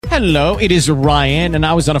Hello, it is Ryan, and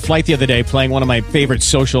I was on a flight the other day playing one of my favorite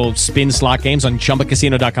social spin slot games on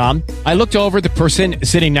ChumbaCasino.com. I looked over at the person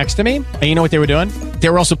sitting next to me, and you know what they were doing? They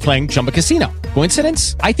were also playing Chumba Casino.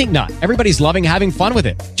 Coincidence? I think not. Everybody's loving having fun with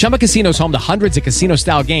it. Chumba Casino is home to hundreds of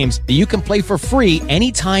casino-style games that you can play for free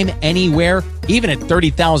anytime, anywhere, even at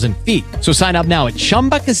 30,000 feet. So sign up now at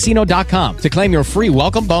ChumbaCasino.com to claim your free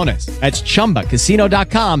welcome bonus. That's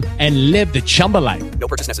ChumbaCasino.com and live the Chumba life. No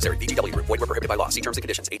purchase necessary. VGW. Void where prohibited by law. See terms and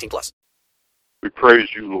conditions. 18+. We praise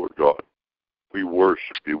you, Lord God. We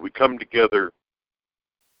worship you. We come together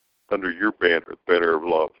under your banner of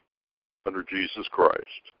love, under Jesus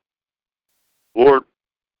Christ. Lord,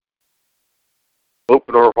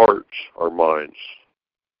 open our hearts, our minds,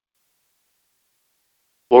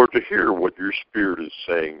 Lord, to hear what your Spirit is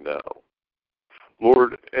saying now.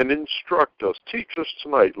 Lord, and instruct us. Teach us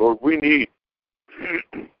tonight, Lord. We need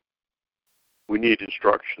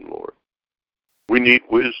instruction, Lord. We need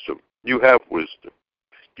wisdom. You have wisdom.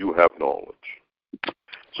 You have knowledge.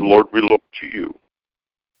 So, Lord, we look to you,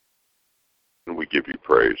 and we give you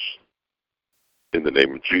praise. In the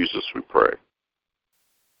name of Jesus, we pray.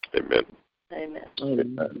 Amen. Amen.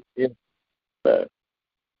 Amen. Yeah.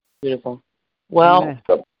 Beautiful. Well, Amen.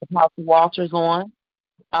 Apostle Walter's on.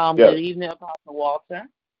 Yes. Good evening, Apostle Walter.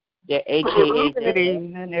 A.K.A. Good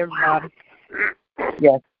evening, everybody.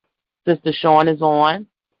 Yes. Sister Sean is on.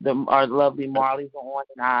 Our lovely Marley's on,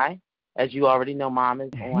 and I. As you already know, Mom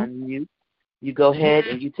is on mute. You go ahead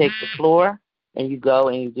and you take the floor, and you go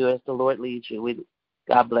and you do as the Lord leads you.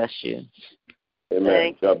 God bless you.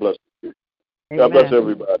 Amen. God bless you. God bless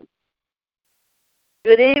everybody.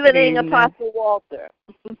 Good evening, Apostle Walter.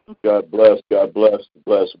 God bless. God bless.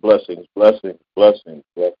 Blessings.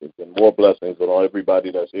 And more blessings on all everybody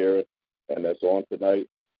that's here and that's on tonight.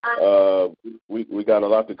 We got a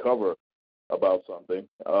lot to cover about something.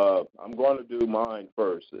 I'm going to do mine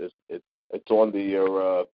first. It's on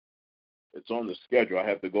the schedule. I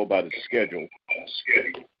have to go by the schedule.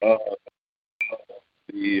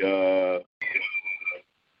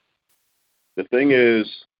 The thing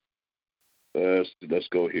is, let's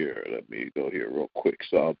go here. Let me go here real quick,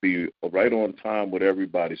 so I'll be right on time with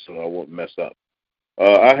everybody, so I won't mess up.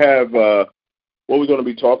 I have what we're going to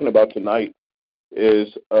be talking about tonight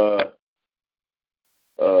is no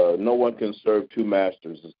one can serve two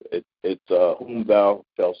masters. It's whom thou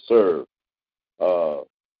shalt serve.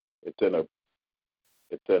 It's in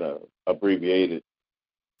a abbreviated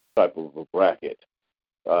type of a bracket.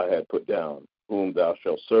 I had put down whom thou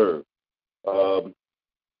shalt serve.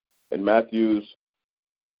 In Matthew's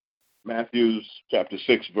chapter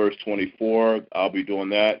 6, verse 24, I'll be doing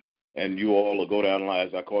that, and you all will go down the line.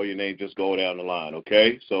 As I call your name, just go down the line,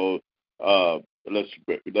 okay? So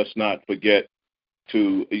let's not forget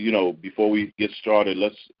to, before we get started,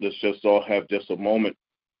 let's just all have just a moment,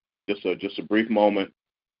 just a brief moment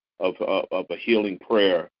of a healing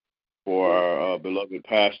prayer for our beloved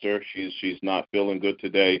pastor. She's not feeling good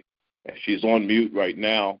today, and she's on mute right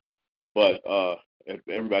now. But if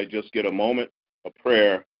everybody just get a moment of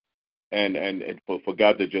prayer, and for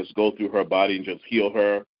God to just go through her body and just heal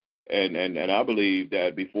her, and I believe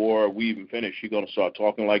that before we even finish, she's gonna start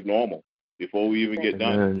talking like normal before we even get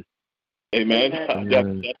done. Amen.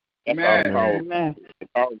 Amen. That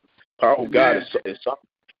power of God is something,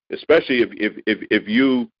 especially if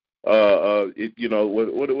you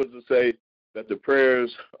what does it say, that the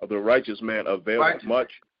prayers of the righteous man avail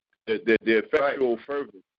much. The effectual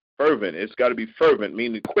fervent. It's got to be fervent,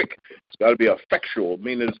 meaning quick. It's got to be effectual,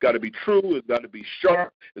 meaning it's got to be true. It's got to be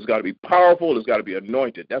sharp. It's got to be powerful. It's got to be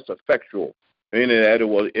anointed. That's effectual, meaning that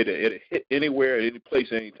it'll hit anywhere, any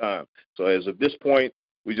place, any time. So as of this point,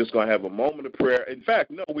 we're just going to have a moment of prayer. In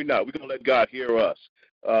fact, no, we're not. We're going to let God hear us.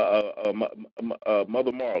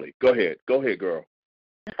 Mother Marley, go ahead. Go ahead, girl.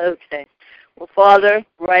 Okay. Well, Father,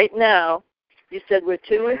 right now, you said we're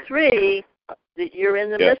 2 or 3, that you're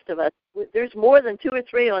in the midst of us. There's more than 2 or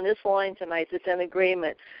 3 on this line tonight that's in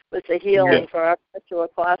agreement with the healing for our special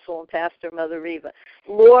apostle and Pastor Mother Reva.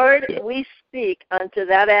 Lord, we speak unto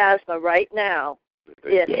that asthma right now.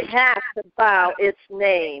 It has to bow its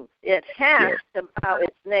name. It has to bow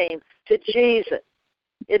its name to Jesus.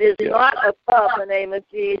 It is not above the name of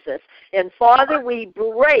Jesus. And, Father, we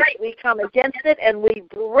come against it, and we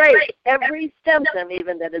break every symptom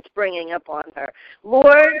even that it's bringing upon her.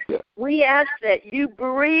 Lord, we ask that you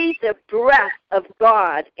breathe the breath of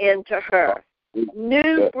God into her.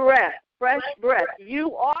 New breath, fresh breath.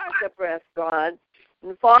 You are the breath, God.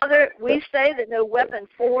 And, Father, we say that no weapon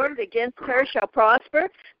formed against her shall prosper.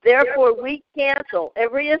 Therefore, we cancel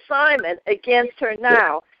every assignment against her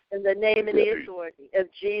now. In the name and the authority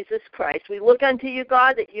of Jesus Christ. We look unto you,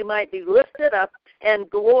 God, that you might be lifted up and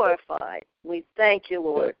glorified. We thank you,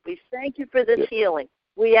 Lord. We thank you for this healing.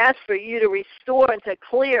 We ask for you to restore and to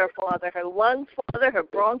clear, Father, her lungs, Father, her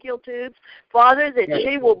bronchial tubes, Father, that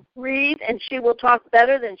she will breathe and she will talk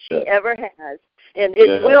better than she ever has. And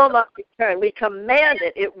it will not return. We command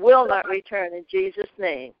it. It will not return in Jesus'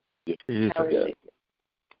 name. Amen.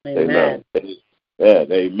 Amen.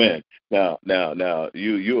 Amen. Now,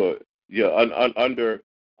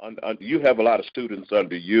 you have a lot of students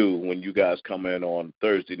under you when you guys come in on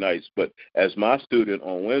Thursday nights. But as my student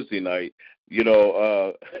on Wednesday night,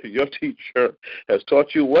 your teacher has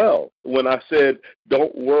taught you well. When I said,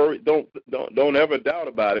 don't worry, don't ever doubt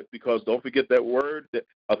about it, because don't forget that word, that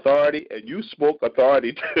authority, and you spoke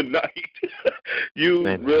authority tonight. You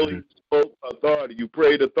really spoke authority. You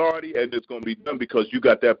prayed authority, and it's going to be done because you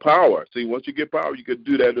got that power. See, once you get power, you can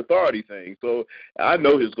do that authority thing. So I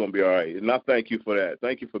know it's going to be all right, and I thank you for that.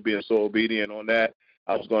 Thank you for being so obedient on that.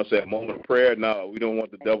 I was going to say a moment of prayer. No, we don't want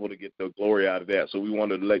the devil to get the glory out of that, so we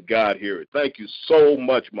wanted to let God hear it. Thank you so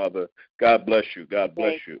much, Mother. God bless you. God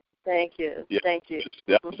bless you. Thank you. Yeah. Thank you.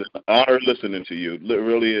 That was an honor listening to you. It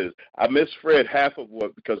really is. I missed Fred half of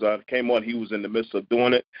what, because I came on, he was in the midst of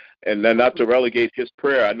doing it, and then not to relegate his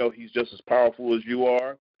prayer. I know he's just as powerful as you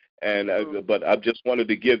are, and but I just wanted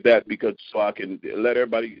to give that because so I can let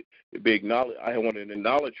everybody be acknowledged. I wanted to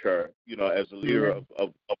acknowledge her, as a leader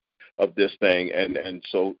of this thing, and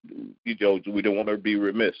so we don't want her to be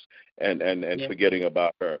remiss and forgetting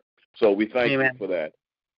about her. So we thank you for that.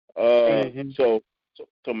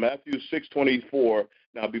 So Matthew 6:24.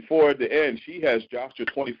 Now before the end, she has Joshua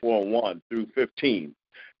 24:1 through 15.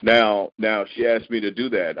 Now she asked me to do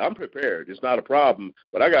that. I'm prepared. It's not a problem,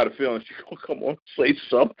 but I got a feeling she's gonna come on and say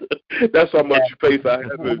something. That's how much faith I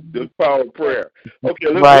have in the power of prayer. Okay,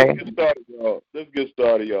 let's get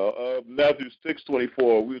started, y'all. Matthew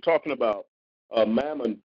 6:24. We were talking about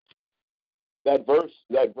mammon. That verse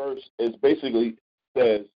is basically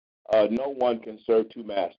says no one can serve two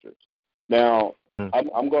masters. Now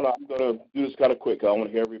I'm gonna do this kind of quick. I want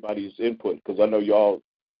to hear everybody's input because I know y'all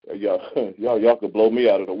could blow me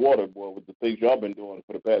out of the water, boy, with the things y'all been doing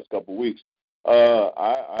for the past couple of weeks.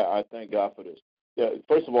 I thank God for this. Yeah,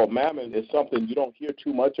 first of all, mammon is something you don't hear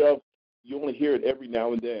too much of. You only hear it every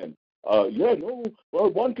now and then.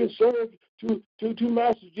 One can serve two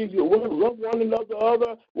masters. Love one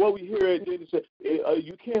another. Well, we hear it. They say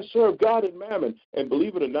you can't serve God and mammon. And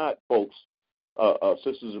believe it or not, folks,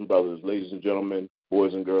 sisters and brothers, ladies and gentlemen,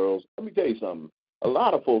 boys and girls, let me tell you something. A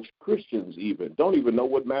lot of folks, Christians even, don't even know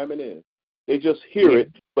what mammon is. They just hear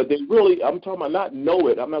it, but they really, I'm talking about not know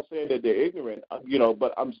it. I'm not saying that they're ignorant,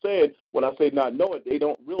 but I'm saying when I say not know it, they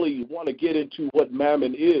don't really want to get into what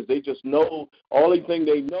mammon is. They just know, only thing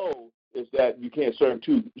they know is that you can't serve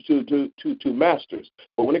two masters.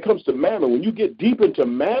 But when it comes to mammon, when you get deep into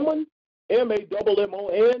mammon,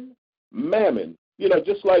 M-A-M-M-O-N, mammon,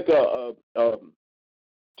 just like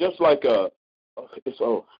it's,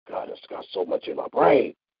 oh God, it's got so much in my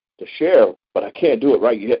brain to share, but I can't do it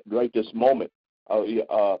right this moment.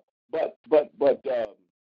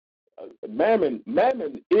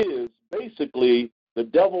 Mammon is basically the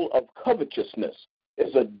devil of covetousness.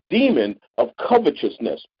 It's a demon of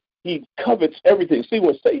covetousness. He covets everything. See,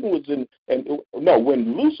 when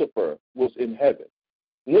when Lucifer was in heaven,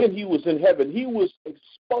 when he was in heaven, he was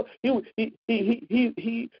exposed. He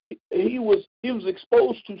was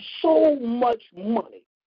exposed to so much money.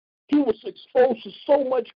 He was exposed to so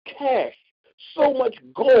much cash, so much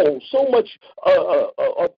gold, so much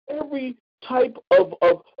of every type of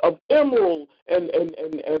emerald and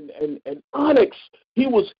onyx. He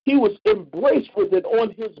was embraced with it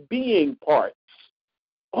on his being parts.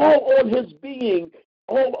 All on his being,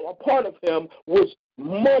 all a part of him was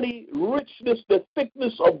money, richness, the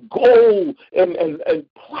thickness of gold and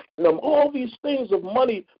platinum, all these things of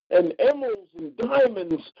money and emeralds and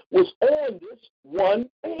diamonds was on this one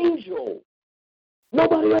angel.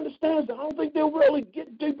 Nobody understands that. I don't think they'll really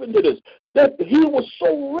get deep into this. That he was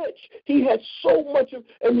so rich. He had so much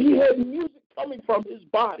and he had music coming from his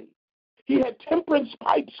body. He had temperance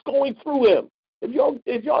pipes going through him.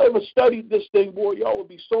 If y'all ever studied this thing, boy, y'all would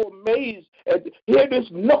be so amazed at this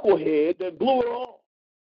knucklehead that blew it all.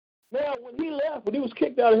 Now, when he left, when he was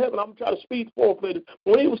kicked out of heaven, I'm trying to speed forward.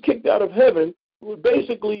 When he was kicked out of heaven,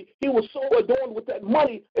 basically he was so adorned with that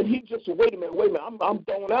money, and he just said, wait a minute, I'm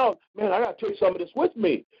thrown out. Man, I got to take some of this with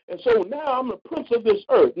me. And so now I'm the prince of this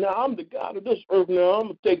earth. Now I'm the god of this earth. Now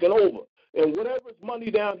I'm taking over. And whatever's money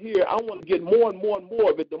down here, I want to get more and more and more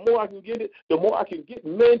of it. The more I can get it, the more I can get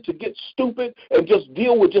men to get stupid and just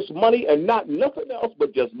deal with just money and not nothing else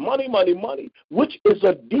but just money, which is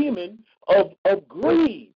a demon of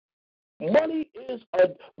greed. Money is a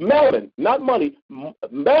mammon, not money.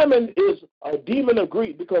 Mammon is a demon of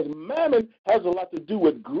greed because mammon has a lot to do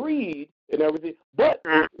with greed and everything. But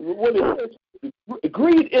what it is,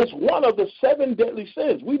 greed is one of the 7 deadly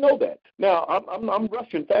sins. We know that. Now, I'm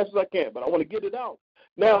rushing fast as I can, but I want to get it out.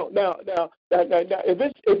 Now, if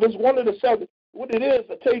it's one of the 7, what it is,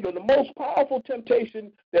 I tell you, the most powerful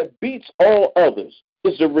temptation that beats all others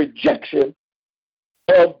is the rejection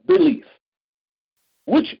of belief,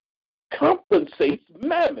 which compensates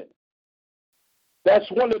mammon. That's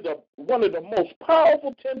one of the most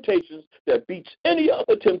powerful temptations that beats any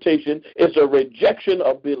other temptation is a rejection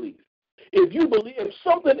of belief. If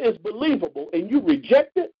something is believable and you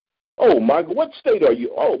reject it, oh my God, what state are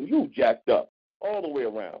you? Oh, you jacked up all the way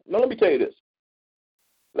around. Now let me tell you this.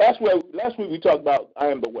 Last week we talked about I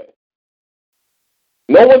am the way.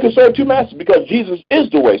 No one can serve 2 masters because Jesus is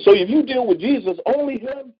the way. So if you deal with Jesus, only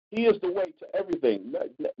him, he is the way to everything.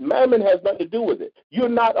 Mammon has nothing to do with it. You're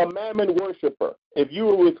not a mammon worshiper. If you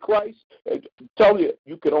were with Christ, I tell you,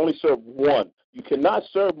 you can only serve one. You cannot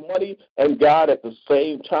serve money and God at the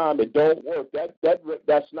same time. It don't work.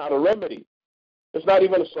 That's not a remedy. It's not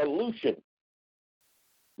even a solution.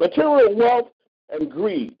 Material wealth and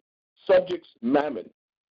greed subjects mammon.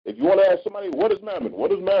 If you want to ask somebody, what is mammon?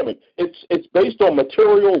 What is mammon? It's based on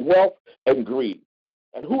material wealth and greed.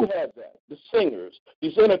 And who has that? The singers,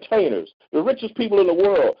 these entertainers, the richest people in the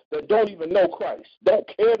world that don't even know Christ, don't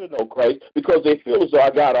care to know Christ because they feel as though I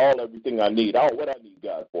got everything I need. What I need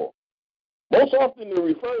God for. Most often they're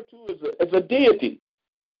referred to as a deity.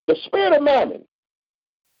 The spirit of mammon.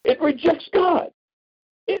 It rejects God.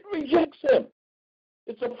 It rejects him.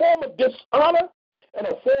 It's a form of dishonor and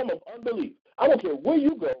a form of unbelief. I don't care where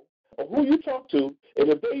you go or who you talk to, and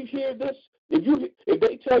if they hear this, if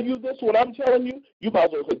they tell you this, what I'm telling you, you might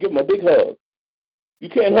as well give them a big hug. You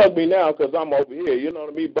can't hug me now because I'm over here, you know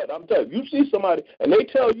what I mean? But I'm telling you, you see somebody, and they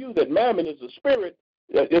tell you that mammon is a spirit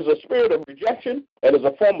of rejection and is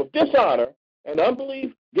a form of dishonor and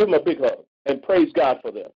unbelief, give them a big hug and praise God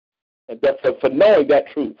for them and for knowing that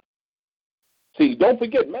truth. See, don't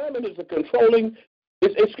forget, mammon is it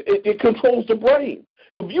controls the brain.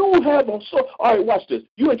 If you have all right, watch this.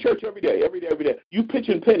 You in church every day. You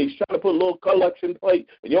pitching pennies, trying to put a little collection plate,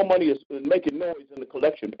 and your money is making noise in the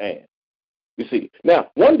collection pan. You see.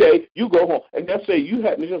 Now, one day you go home, and let's say you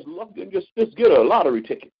hadn't just get a lottery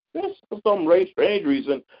ticket. Just for some strange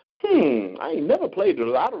reason. I ain't never played the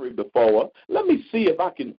lottery before. Let me see if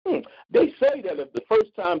I can. They say that if the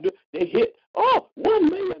first time they hit, 1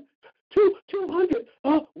 million, 200,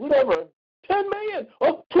 whatever. 10 million,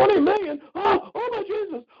 20 million, oh my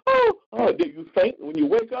Jesus, did you faint? When you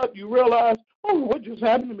wake up, you realize, what just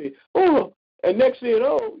happened to me? And next thing you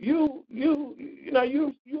know, you're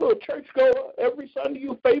a churchgoer. Every Sunday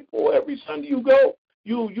you faithful. Every Sunday you go,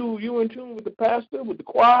 you in tune with the pastor, with the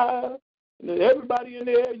choir, and everybody in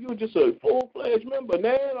there. You're just a full-fledged member.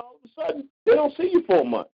 Now all of a sudden they don't see you for a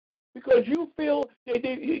month. Because you feel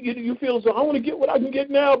you feel as though I want to get what I can get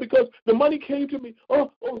now because the money came to me.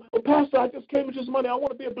 Pastor, I just came with this money. I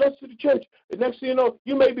want to be a blessing to the church. And next thing you know,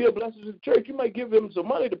 you may be a blessing to the church. You might give him some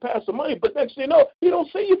money to pass some money. But next thing you know, he don't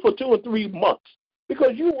see you for 2 or 3 months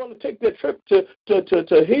because you want to take that trip to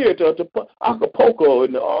here, to Acapulco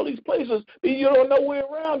and all these places. You don't know where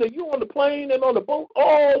around it. You on the plane and on the boat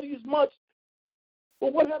all these months.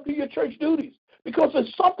 Well, what happened to your church duties? Because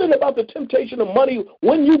there's something about the temptation of money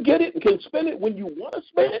when you get it and can spend it when you want to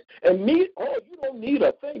spend it and need. You don't need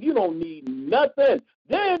a thing. You don't need nothing.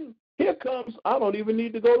 Then here comes, I don't even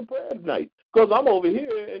need to go to prayer tonight because I'm over here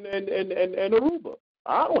in Aruba.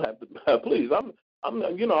 I don't have to. Please, I'm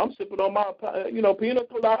sipping on my pina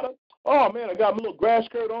colada. Oh man, I got my little grass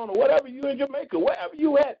skirt on or whatever. You in Jamaica, wherever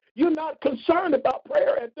you at, you're not concerned about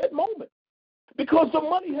prayer at that moment because the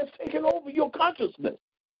money has taken over your consciousness.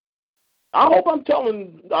 I hope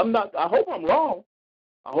I'm wrong.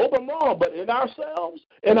 But in ourselves,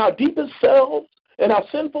 in our deepest selves, in our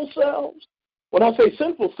sinful selves, when I say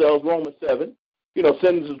sinful selves, Romans 7,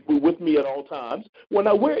 sin is with me at all times. When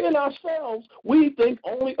we're in ourselves, we think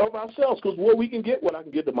only of ourselves because what I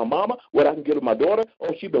can get to my mama, what I can get to my daughter.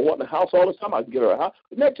 She's been wanting a house all this time. I can get her a house.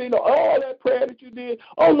 Next thing you know, all that prayer that you did,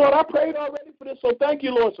 Lord, I prayed already for this, so thank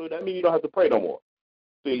you, Lord. So that means you don't have to pray no more.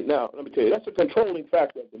 See, now, let me tell you, that's a controlling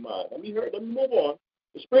factor of the mind. Let me move on.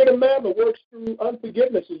 The spirit of mammon works through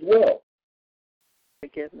unforgiveness as well.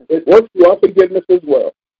 It works through unforgiveness as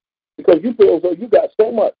well. Because you feel as though you got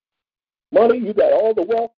so much money, you got all the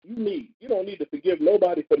wealth you need. You don't need to forgive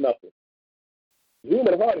nobody for nothing. The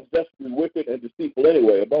human heart is desperately wicked and deceitful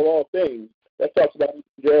anyway. Above all things, that talks about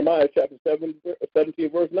Jeremiah chapter 17,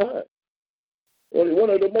 verse 9.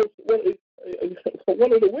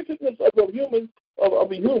 one of the wickedness of a human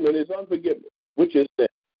is unforgiveness, which is sin.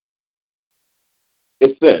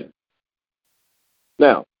 It's sin.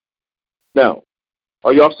 Now,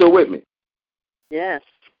 are y'all still with me? Yes.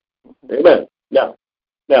 Amen.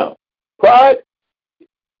 Now, pride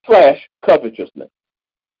 / covetousness.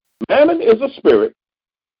 Mammon is a spirit.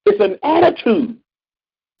 It's an attitude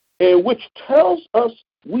in which tells us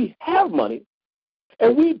we have money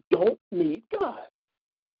and we don't need God.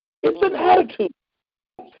 It's an attitude.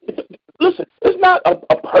 Listen, it's not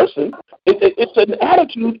a person. It's an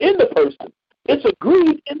attitude in the person. It's a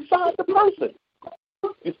greed inside the person.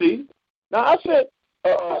 You see? Now, I sent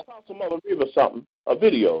Apostle Mother Reva a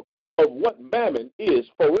video of what mammon is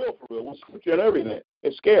for real, with scripture and everything.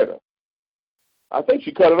 It scared her. I think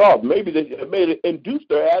she cut it off. Maybe it made it induced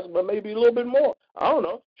her asthma, maybe a little bit more. I don't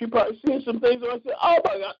know. She probably seen some things and said, "Oh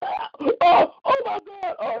my God, oh my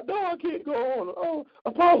God, oh no, I can't go on. Oh,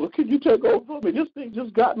 Apollo, can you take over for me? This thing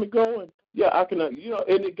just got me going." Yeah, I can. And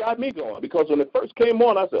it got me going because when it first came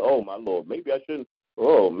on, I said, "Oh my Lord, maybe I shouldn't.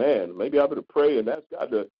 Oh man, maybe I better pray and ask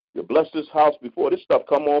God to bless this house before this stuff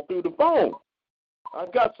come on through the phone." I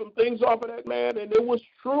got some things off of that, man, and it was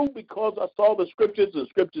true because I saw the scriptures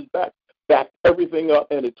backed everything up,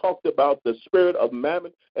 and it talked about the spirit of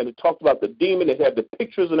mammon, and it talked about the demon. It had the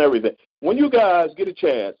pictures and everything. When you guys get a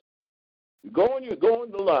chance, go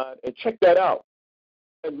on the line and check that out.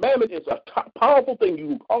 And mammon is a powerful thing.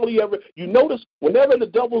 You notice whenever the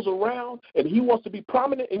devil's around and he wants to be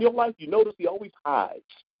prominent in your life, you notice he always hides.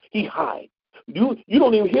 He hides. You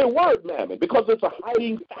don't even hear the word mammon because it's a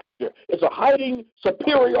hiding factor. It's a hiding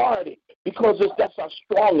superiority because that's how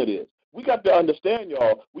strong it is. We got to understand,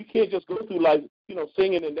 y'all, we can't just go through life,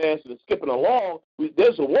 singing and dancing and skipping along.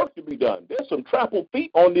 There's some work to be done. There's some trampled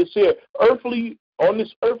feet on this earthly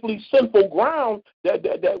sinful ground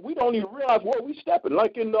that we don't even realize where we stepping.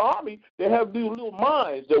 Like in the Army, they have these little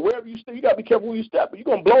mines that wherever you step, you got to be careful where you step, or you're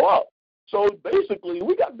going to blow up. So basically,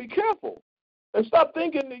 we got to be careful. And stop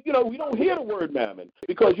thinking that, we don't hear the word mammon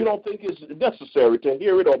because you don't think it's necessary to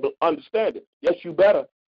hear it or understand it. Yes, you better.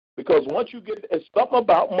 Because once you get it's something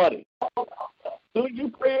about money, soon you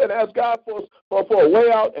pray and ask God for a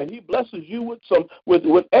way out, and He blesses you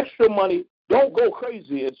with extra money. Don't go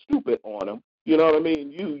crazy and stupid on Him. You know what I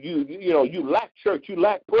mean? You lack church, you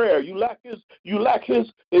lack prayer, you lack his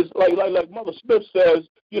like Mother Smith says.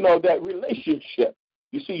 That relationship.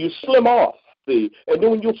 You see, you slim off. See, and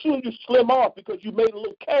then you slim off because you made a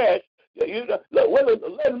little cash. Let me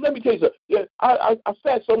tell you something. Yeah, I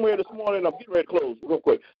sat somewhere this morning. I'm getting ready to close real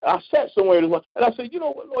quick. I sat somewhere this morning, and I said,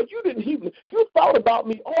 Lord, you thought about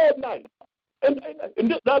me all night. And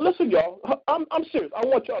now listen, y'all. I'm serious. I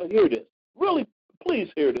want y'all to hear this. Really,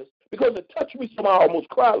 please hear this because it touched me somehow. I almost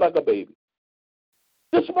cried like a baby.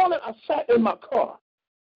 This morning, I sat in my car.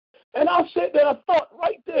 And I said that I thought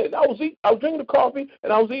right then. I was drinking the coffee,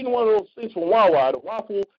 and I was eating one of those things from Wawa, the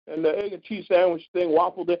waffle and the egg and cheese sandwich thing,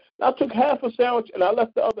 waffle there. And I took half a sandwich, and I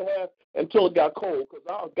left the other half until it got cold because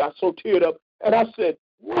I got so teared up. And I said,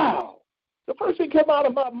 wow. The first thing that came out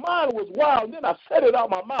of my mind was wow, and then I said it out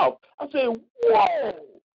my mouth. I said, whoa.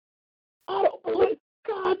 I don't believe,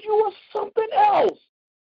 God, you are something else.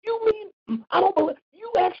 You mean, I don't believe,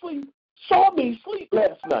 you actually saw me sleep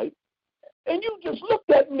last night. And you just looked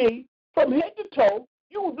at me from head to toe.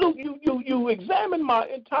 You examined my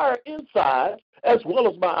entire inside as well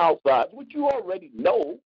as my outside, which you already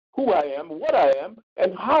know who I am, what I am,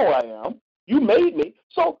 and how I am. You made me.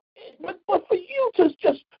 So, but for you to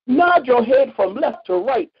just nod your head from left to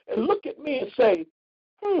right and look at me and say,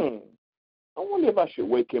 I wonder if I should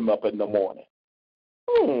wake him up in the morning.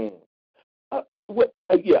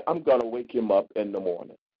 Yeah, I'm going to wake him up in the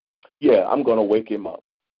morning. Yeah, I'm going to wake him up.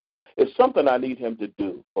 It's something I need him to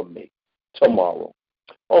do for me tomorrow.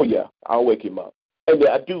 Oh, yeah, I'll wake him up. And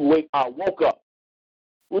I woke up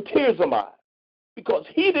with tears in my eyes because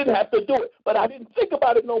he didn't have to do it. But I didn't think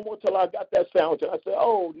about it no more until I got that sandwich. And I said,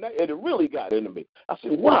 oh, it really got into me. I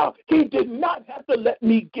said, wow, he did not have to let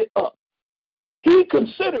me get up. He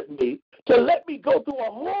considered me to let me go through a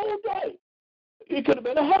whole day. It could have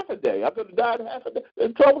been a half a day. I could have died half a day.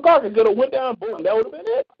 At 12 o'clock, I could have went down, boom, that would have been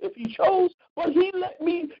it if he chose. But he let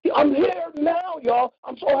me. I'm here now, y'all.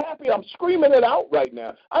 I'm so happy. I'm screaming it out right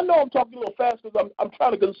now. I know I'm talking a little fast because I'm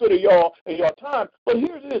trying to consider y'all and your time. But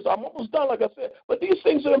here it is. I'm almost done, like I said. But these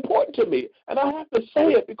things are important to me, and I have to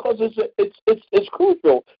say it because it's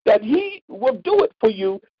crucial that he will do it for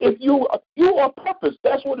you if you are purpose.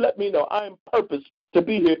 That's what let me know. I am purpose to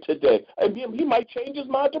be here today. And he might change his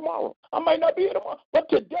mind tomorrow. I might not be here tomorrow. But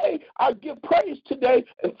today, I give praise today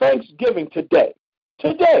and thanksgiving today.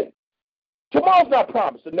 Today. Tomorrow's not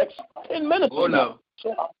promised. The next 10 minutes. Oh, no.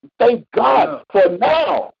 So thank God for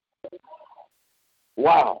now.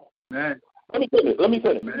 Wow. Man. Let me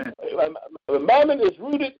finish. Mammon is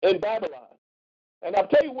rooted in Babylon. And I'll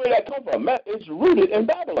tell you where that comes from. It's rooted in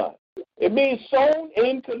Babylon. It means sown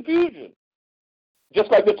in confusion.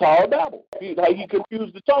 Just like the Tower of Babel. How he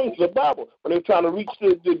confused the tongues of Babel when they were trying to reach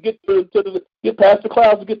to get past the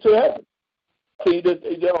clouds to get to heaven. He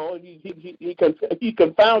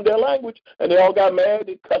confounded their language, and they all got mad.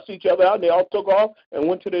 They cussed each other out, and they all took off and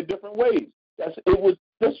went to their different ways. This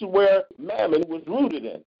is where Mammon was rooted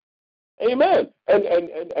in. Amen. And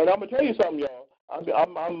I'm gonna tell you something, y'all. I'm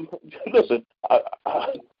listen.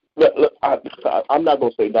 I'm not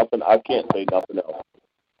gonna say nothing. I can't say nothing else.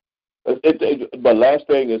 But last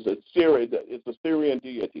thing is it's a Syrian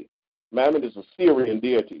deity. Mammon is a Syrian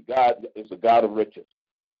deity. God is a God of riches.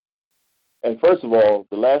 And first of all,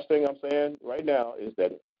 the last thing I'm saying right now is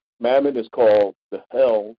that Mammon is called the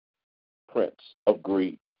hell prince of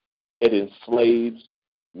greed. It enslaves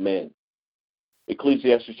men.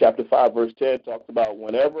 Ecclesiastes chapter 5, verse 10 talks about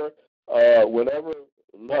whenever,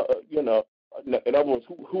 in other words,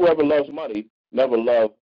 whoever loves money never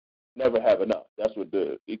have enough. That's what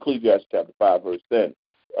the Ecclesiastes chapter 5, verse 10.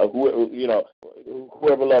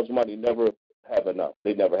 Whoever loves money never have enough.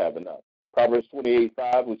 They never have enough. Proverbs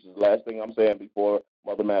 28:5, which is the last thing I'm saying before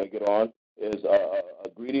Mother Matter get on, is a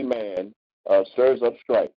greedy man stirs up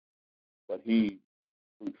strife, but he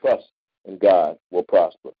who trusts in God will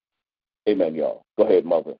prosper. Amen, y'all. Go ahead,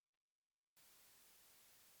 Mother.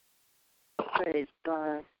 Praise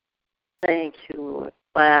God. Thank you, Lord.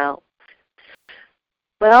 Wow.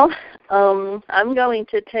 Well, I'm going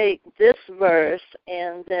to take this verse,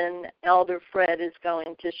 and then Elder Fred is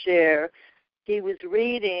going to share. He was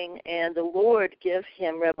reading, and the Lord gave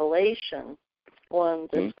him revelation on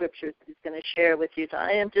the scriptures he's going to share with you. So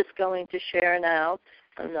I am just going to share now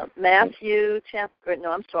from the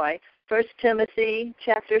 1 Timothy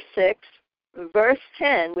chapter 6, verse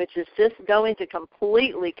 10, which is just going to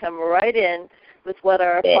completely come right in with what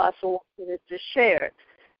our apostle has just shared.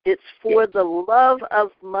 It's for the love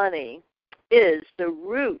of money is the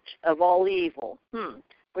root of all evil.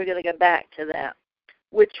 We're going to go back to that.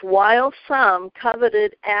 Which while some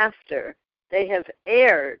coveted after, they have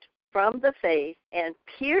erred from the faith and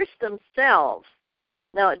pierced themselves.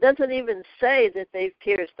 Now, it doesn't even say that they've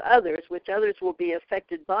pierced others, which others will be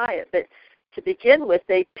affected by it. But to begin with,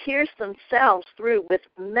 they pierced themselves through with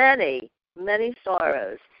many, many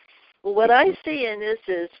sorrows. Well, what I see in this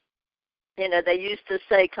is, they used to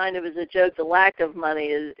say kind of as a joke, the lack of money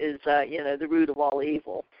is the root of all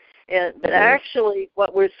evil. But actually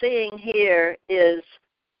what we're seeing here is,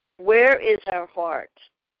 where is our heart?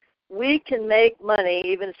 We can make money,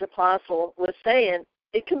 even as the apostle was saying,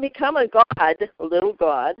 it can become a god, a little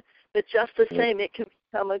god, but just the same, it can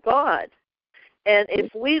become a god. And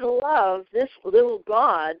if we love this little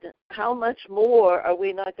God, how much more are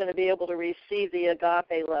we not going to be able to receive the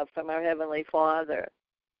agape love from our Heavenly Father?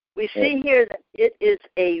 We see here that it is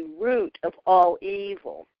a root of all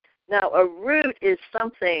evil. Now, a root is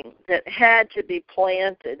something that had to be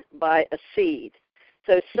planted by a seed.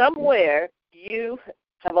 So somewhere you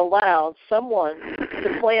have allowed someone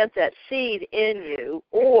to plant that seed in you,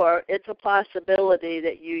 or it's a possibility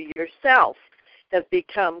that you yourself have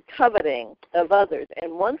become coveting of others.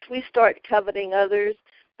 And once we start coveting others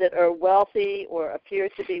that are wealthy or appear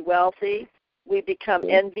to be wealthy, we become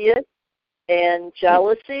envious and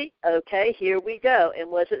jealousy. Okay, here we go. And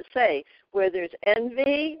what does it say? Where there's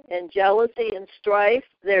envy and jealousy and strife,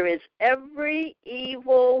 there is every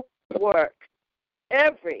evil work.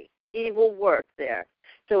 Every evil work there.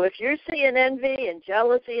 So if you're seeing envy and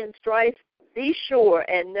jealousy and strife, be sure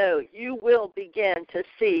and know you will begin to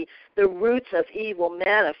see the roots of evil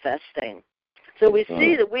manifesting. So we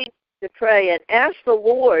see that we need to pray and ask the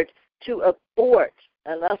Lord to abort.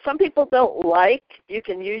 And now some people don't like, you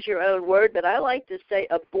can use your own word, but I like to say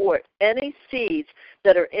abort any seeds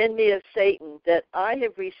that are in me of Satan that I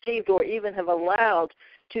have received or even have allowed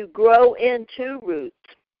to grow into roots,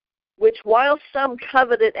 which while some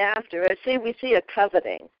coveted after, we see a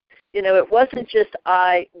coveting. It wasn't just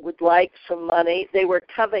I would like some money. They were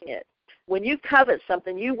coveting it. When you covet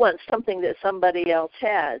something, you want something that somebody else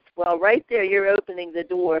has. Well, right there you're opening the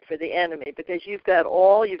door for the enemy because you've got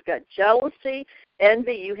jealousy,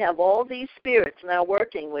 envy, you have all these spirits now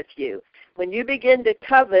working with you. When you begin to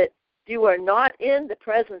covet, you are not in the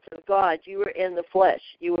presence of God. You are in the flesh.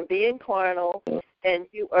 You are being carnal, and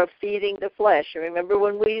you are feeding the flesh. And remember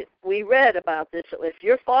when we read about this, if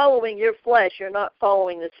you're following your flesh, you're not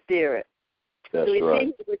following the Spirit. That's so we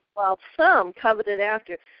right. see while some coveted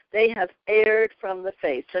after, they have erred from the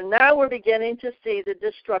faith. So now we're beginning to see the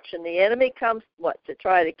destruction. The enemy comes, to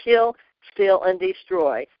try to kill, steal, and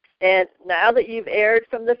destroy. And now that you've erred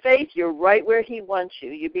from the faith, you're right where he wants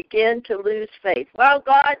you. You begin to lose faith. Well,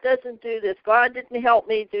 God doesn't do this. God didn't help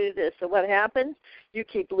me do this. So what happens? You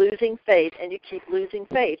keep losing faith, and you keep losing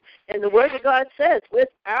faith. And the Word of God says,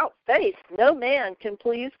 without faith, no man can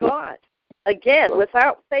please God. Again,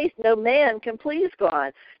 without faith, no man can please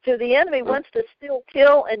God. So the enemy wants to still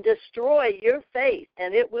kill and destroy your faith,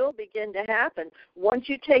 and it will begin to happen once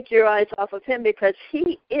you take your eyes off of him, because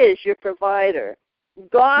he is your provider.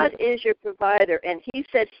 God is your provider, and he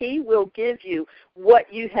said he will give you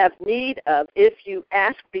what you have need of. If you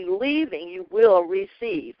ask believing, you will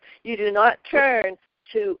receive. You do not turn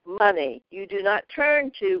to money. You do not turn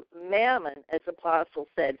to mammon, as the apostle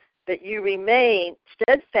said, but you remain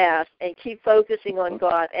steadfast and keep focusing on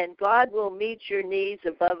God, and God will meet your needs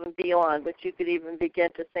above and beyond what you could even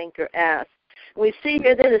begin to think or ask. We see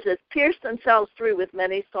here that it says, pierce themselves through with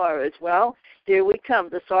many sorrows. Well, here we come.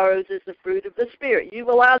 The sorrows is the fruit of the Spirit. You've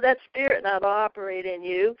allowed that Spirit now to operate in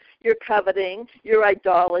you. You're coveting. You're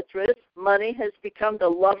idolatrous. Money has become the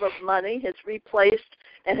love of money, has replaced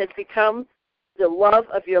and has become the love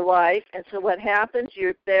of your life. And so what happens?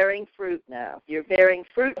 You're bearing fruit now. You're bearing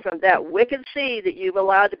fruit from that wicked seed that you've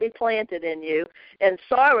allowed to be planted in you. And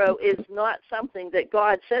sorrow is not something that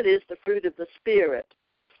God said is the fruit of the Spirit.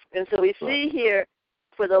 And so we see here,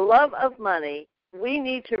 for the love of money, we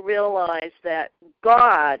need to realize that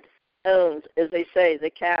God owns, as they say, the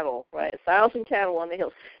cattle, right? 1,000 cattle on the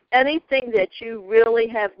hills. Anything that you really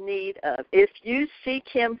have need of, if you seek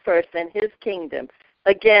him first and his kingdom,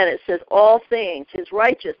 again, it says all things, his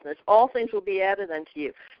righteousness, all things will be added unto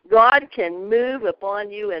you. God can move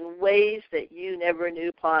upon you in ways that you never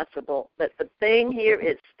knew possible. But the thing here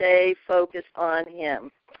is stay focused on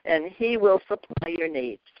him, and he will supply your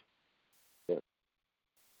needs.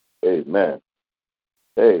 Amen.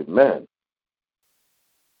 Amen.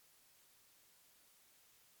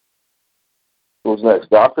 Who's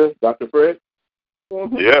next, Doctor? Dr. Fred?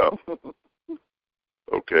 Mm-hmm. Yeah.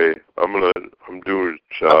 Okay. I'm doing.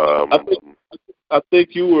 I think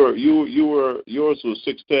yours was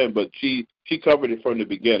 6:10, but she covered it from the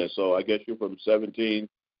beginning. So I guess you're from 17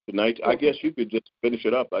 to 19. I guess you could just finish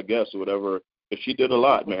it up. I guess or whatever. But she did a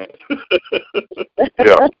lot, man.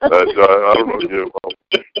 Yeah. I don't know.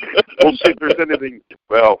 We'll see if there's anything.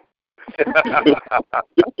 Well.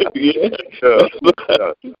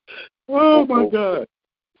 Yeah. Oh my God.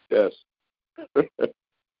 Yes.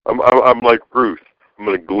 I'm like Ruth. I'm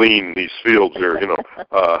going to glean these fields here,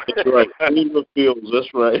 That's right. Glean the fields.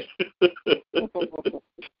 That's right.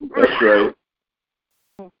 That's right.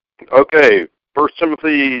 Okay. 1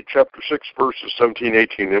 Timothy chapter 6, verses 17,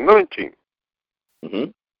 18, and 19.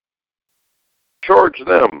 Mm-hmm. Charge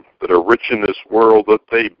them that are rich in this world that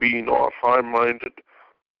they be not high-minded,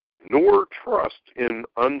 nor trust in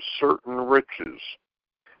uncertain riches,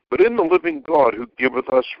 but in the living God who giveth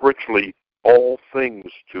us richly all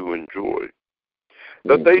things to enjoy.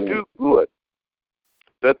 That they do good,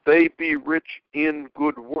 that they be rich in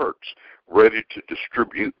good works, ready to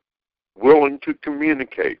distribute, willing to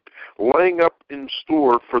communicate, laying up in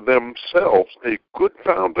store for themselves a good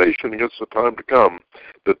foundation against the time to come,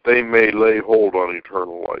 that they may lay hold on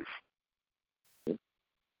eternal life.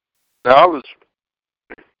 Now, I was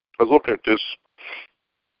looking at this.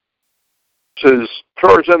 It says,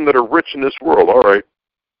 charge them that are rich in this world. All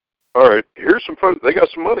right, here's some folks. They got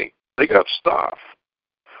some money. They got stuff.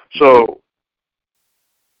 So,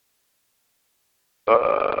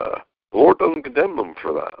 the Lord doesn't condemn them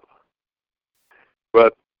for that.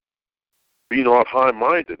 But be not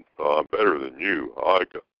high-minded. Oh, I'm better than you.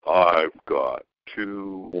 I've got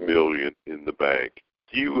 $2 million in the bank.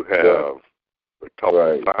 You have a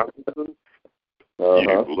couple thousand.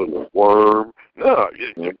 You little worm. No,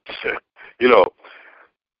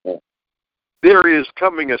 there is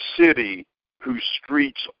coming a city whose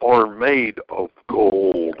streets are made of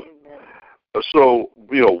gold. So,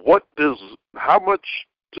 how much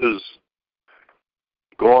does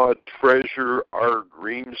God treasure our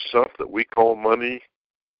green stuff that we call money?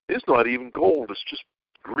 It's not even gold. It's just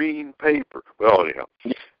green paper. Well, anyhow.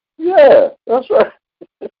 Yeah, that's right.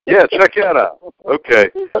 Yeah, check that out.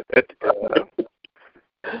 Okay.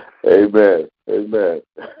 Amen. Amen.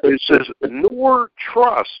 It says, nor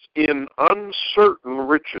trust in uncertain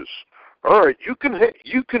riches. All right, you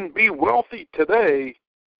can be wealthy today,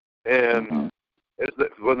 and the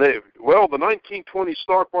 1920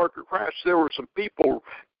 stock market crash, there were some people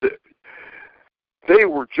that they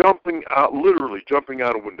were literally jumping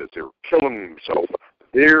out of windows. They were killing themselves.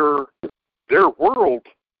 Their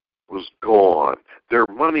was gone. Their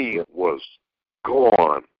money was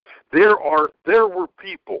gone. There were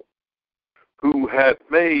people who had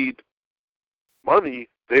made money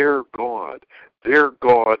their God. Their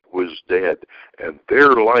God was dead, and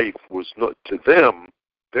their life was not, to them,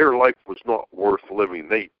 their life was not worth living.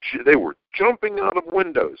 They were jumping out of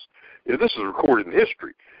windows. This is recorded in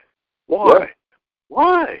history. Why? Yeah.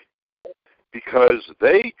 Why? Because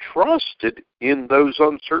they trusted in those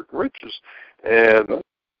uncertain riches. And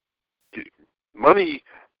money,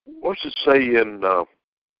 what's it say in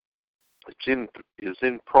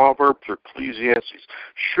Proverbs or Ecclesiastes?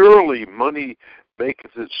 Surely money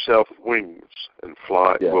maketh itself wings and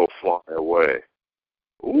will fly away.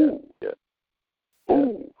 Ooh. Yeah.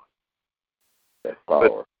 Ooh. That's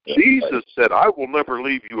power. But Jesus said, I will never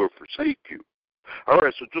leave you or forsake you. All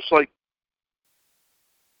right, so just like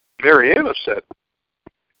Mariana said,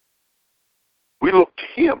 we look to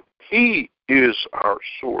Him. He is our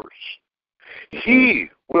source. He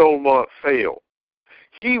will not fail.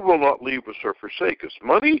 He will not leave us or forsake us.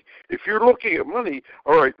 Money, if you're looking at money,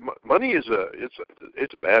 all right, money is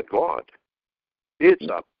it's a bad god. It's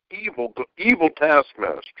a evil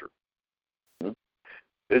taskmaster.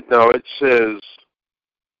 Now it says,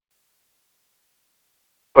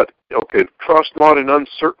 but okay, trust not in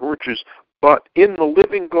uncertain riches, but in the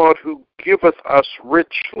living God who giveth us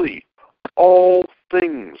richly all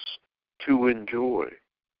things to enjoy.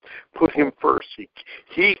 Put Him first.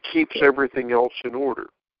 He keeps everything else in order.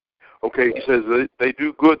 Okay, He says they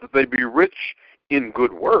do good, that they be rich in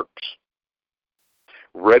good works,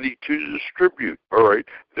 ready to distribute. All right,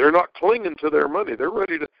 they're not clinging to their money. They're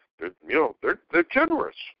ready to. They're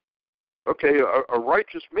generous. Okay, a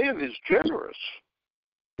righteous man is generous.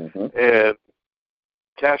 And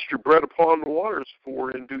cast your bread upon the waters,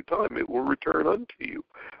 for in due time it will return unto you.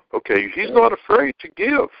 Okay, he's not afraid to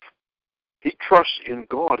give. He trusts in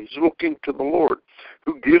God. He's looking to the Lord,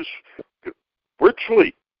 who gives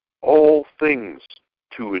richly all things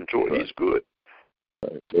to enjoy. Right. He's good.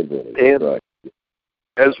 Right. And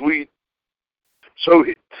as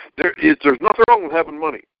there's nothing wrong with having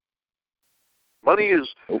money. Money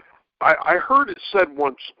is, I heard it said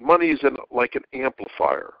once, money is like an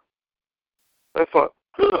amplifier. I thought,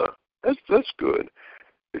 that's good.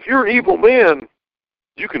 If you're an evil man,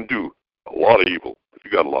 you can do a lot of evil if you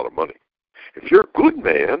got a lot of money. If you're a good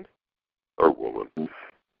man or woman,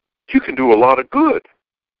 you can do a lot of good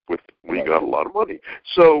when you got a lot of money.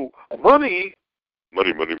 So money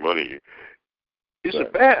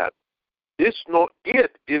isn't bad. It's not,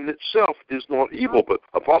 it in itself is not evil, but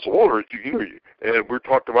Apostle Walter, and we're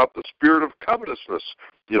talking about the spirit of covetousness.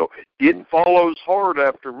 It follows hard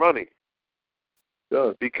after money.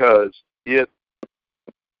 Because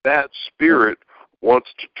that spirit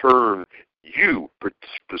wants to turn you,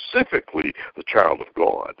 specifically the child of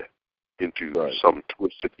God, into some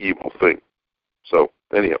twisted evil thing. So,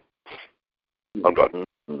 anyhow, I'm done.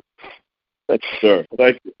 Thank you, sir.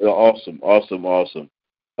 Thank you. Awesome.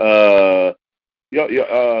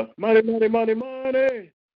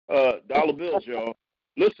 Money. Dollar bills, y'all.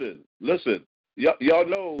 Listen. Y'all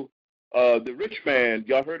know the rich man.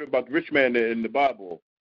 Y'all heard about the rich man in the Bible.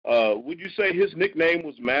 Would you say his nickname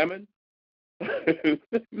was Mammon?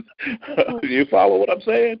 You follow what I'm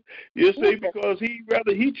saying? You see, because he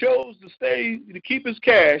chose to keep his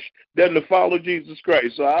cash than to follow Jesus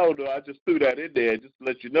Christ. So I don't know. I just threw that in there just to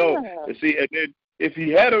let you know. Yeah. And see, and then if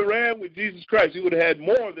he had a ran with Jesus Christ, he would have had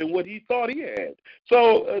more than what he thought he had.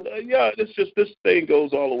 So it's just, this thing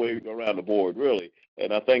goes all the way around the board, really.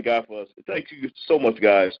 And I thank God for us. Thank you so much,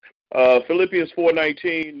 guys. Philippians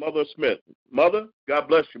 4:19, Mother Smith. Mother, God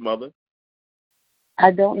bless you, Mother.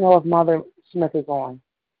 I don't know if Mother Smith is on.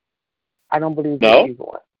 I don't believe she's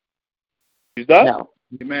on. She's not? No.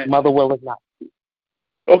 Amen. Mother Will is not.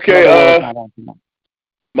 Okay.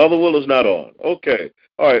 Mother Will is not on. Okay.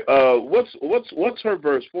 All right. What's her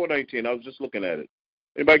verse? 4:19. I was just looking at it.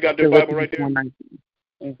 Anybody got their Bible right there?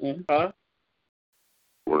 4:19. Huh?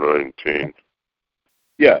 4:19.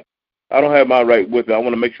 Yeah. I don't have mine right with me. I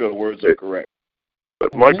want to make sure the words are correct.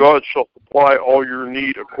 But my God shall supply all your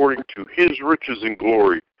need according to His riches and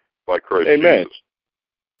glory by Christ Amen. Jesus.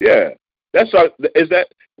 Yeah.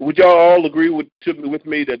 Would y'all all agree with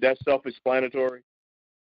me that that's self-explanatory?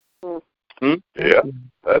 Yeah.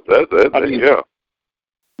 Yeah.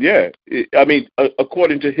 Yeah. I mean,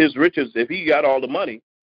 according to His riches, if He got all the money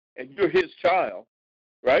and you're His child,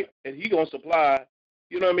 right? And He going to supply,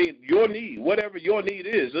 your need, whatever your need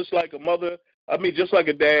is. Just like a mother, just like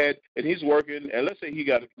a dad, and he's working, and let's say he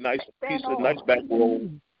got a nice back roll,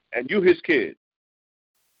 and you his kid,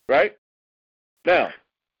 right? Now,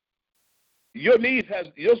 your needs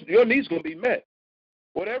going to be met.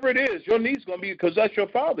 Whatever it is, your needs going to be, because that's your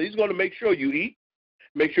Father. He's going to make sure you eat,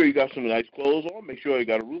 make sure you got some nice clothes on, make sure you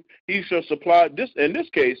got a roof. He shall supply this. In this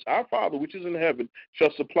case, our Father, which is in heaven,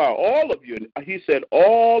 shall supply all of your. He said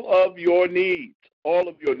all of your needs. All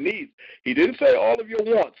of your needs. He didn't say all of your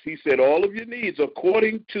wants. He said all of your needs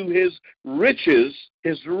according to his riches.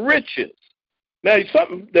 His riches. Now,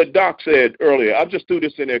 something that Doc said earlier, I just threw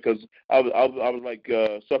this in there because I was like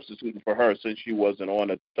substituting for her since she wasn't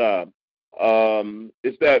on at the time.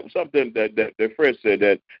 Is that something that Fred said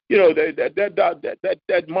that, you know,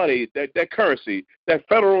 that money, that currency, that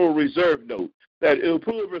Federal Reserve note, that il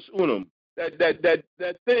pluribus unum, that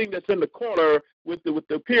thing that's in the corner with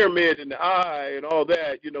the pyramid and the eye and all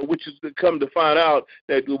that, you know, which is to come to find out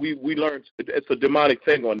that we learned it's a demonic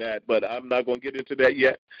thing on that, but I'm not going to get into that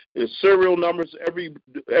yet. There's serial numbers.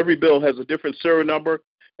 Every bill has a different serial number,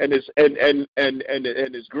 and it's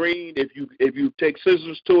green. If you take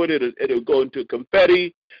scissors to it, it'll go into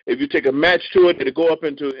confetti. If you take a match to it, it'll go up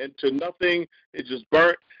into nothing. It's just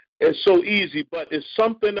burnt. It's so easy, but it's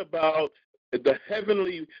something about the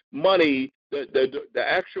heavenly money, the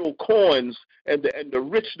actual coins, and the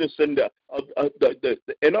richness and the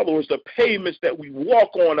in other words, the payments that we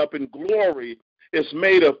walk on up in glory is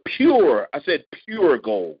made of pure. I said pure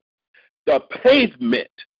gold. The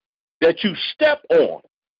pavement that you step on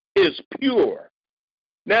is pure.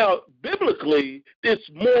 Now, biblically, it's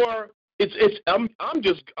more. I'm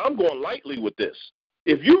going lightly with this.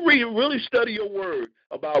 If you really study your word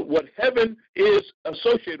about what heaven is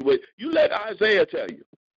associated with, you let Isaiah tell you.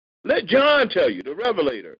 Let John tell you, the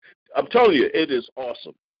Revelator. I'm telling you, it is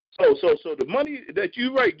awesome. So the money that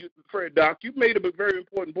you write, Fred, Doc, you made a very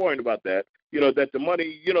important point about that. You know, that the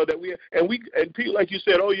money, you know, that and people, like you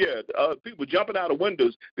said, oh yeah, people jumping out of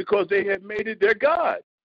windows because they have made it their God.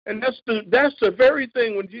 And that's the very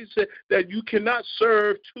thing when Jesus said that you cannot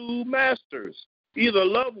serve two masters. Either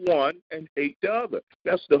love one and hate the other.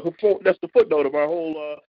 That's the footnote of our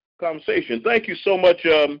whole conversation. Thank you so much.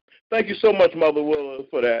 Thank you so much, Mother Willa,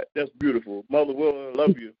 for that. That's beautiful. Mother Willa, I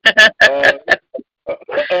love you.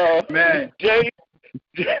 Man.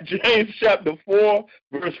 James chapter 4,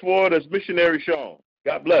 verse 4. That's missionary Sean.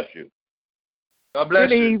 God bless you. God bless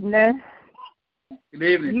Good you. evening. Good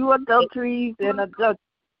evening. You adulteries and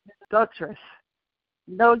adulteress,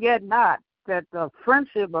 know yet not that the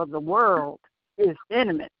friendship of the world is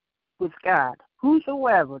intimate with God.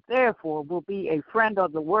 Whosoever, therefore, will be a friend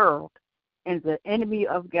of the world is the enemy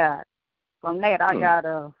of God. From that, I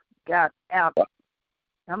got out.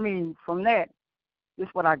 I mean, from that, this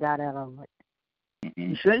is what I got out of it.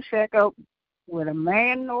 You shouldn't shack up with a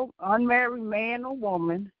man, or unmarried man or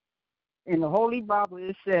woman. In the Holy Bible,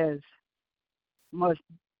 it says,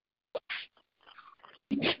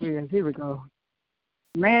 here we go.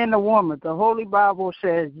 Man or woman, the Holy Bible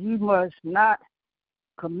says you must not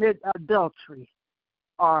commit adultery.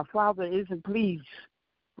 Our Father isn't pleased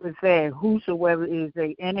with that. Whosoever is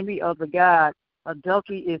an enemy of the God,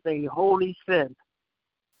 adultery is a holy sin.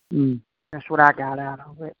 That's what I got out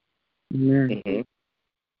of it. Amen. Mm-hmm.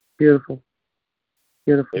 Beautiful.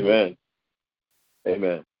 Beautiful. Amen.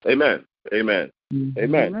 Amen. Amen. Amen.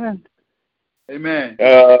 Amen. Amen. Amen.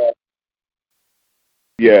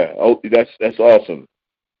 Yeah. Oh, that's awesome.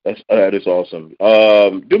 That is awesome.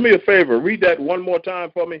 Do me a favor. Read that one more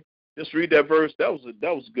time for me. Just read that verse. That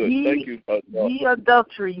was good. Thank you. Ye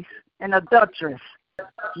adulteries and adulteress,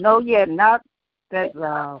 know yet not that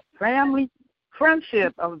the family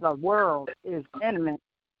friendship of the world is intimate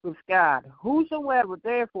with God. Whosoever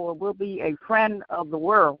therefore will be a friend of the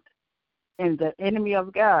world is the enemy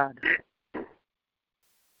of God.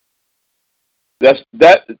 That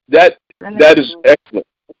is excellent.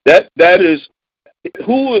 That is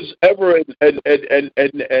who is ever and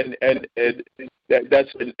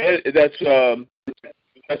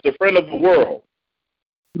that's the friend of the world.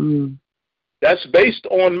 That's based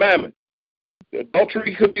on mammon.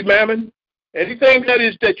 Adultery could be mammon. Anything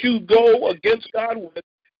that you go against God with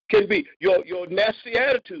can be your nasty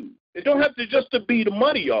attitude. It don't have to just to be the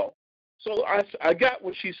money, y'all. So I got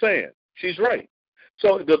what she's saying. She's right.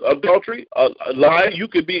 So the adultery, a lie, you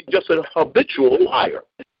could be just a habitual liar.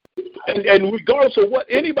 And regardless of what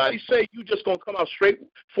anybody say, you just gonna come out straight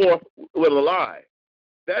forth with a lie.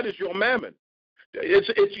 That is your mammon.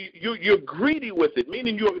 You're greedy with it,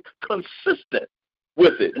 meaning you're consistent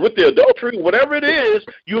with it. With the adultery, whatever it is,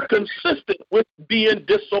 you're consistent with being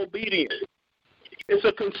disobedient. It's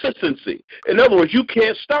a consistency. In other words, you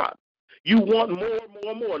can't stop. You want more.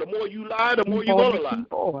 The more you lie, the more you're gonna lie.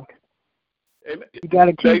 Amen. You got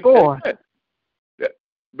to keep on.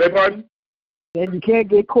 Beg pardon? Then you can't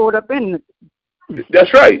get caught up in it.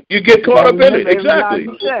 That's right. You get caught up in it. Exactly.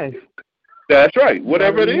 That's right.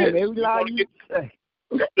 Whatever it is. Every lie you say.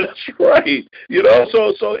 That's right.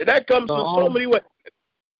 So that comes in so many ways.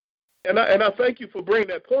 And I thank you for bringing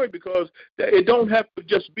that point, because it don't have to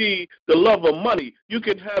just be the love of money. You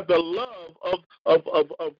can have the love of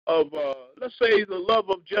let's say the love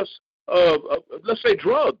of just let's say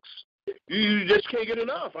drugs. You just can't get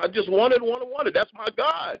enough. I just want it. That's my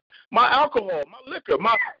God. My alcohol, my liquor,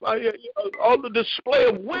 my all the display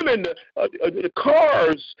of women, the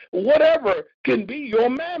cars, whatever can be your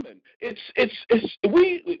mammon.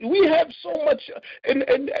 We have so much, and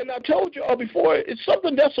I told y'all before, it's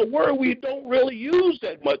something that's a word we don't really use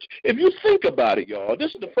that much. If you think about it, y'all,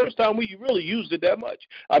 this is the first time we really used it that much.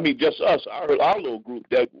 I mean, just us, our little group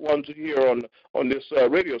that ones here on this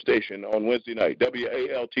radio station on Wednesday night,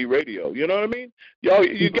 WALT Radio. You know what I mean? Y'all,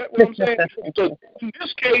 you get what I'm saying? So in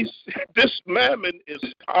this case, this mammon is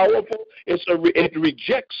powerful. It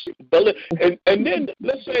rejects and then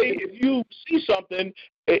let's say if you see something,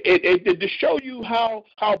 it to show you how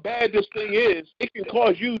bad this thing is, it can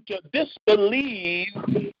cause you to disbelieve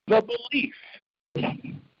the belief.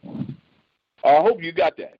 I hope you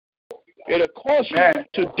got that. It'll cause you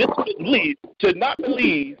to disbelieve, to not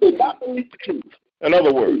believe the truth. In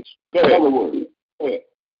other words, go ahead.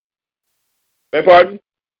 Beg pardon?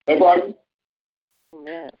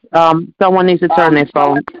 Someone needs to turn their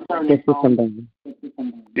phone. Just for something.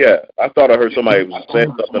 Yeah, I thought I heard somebody was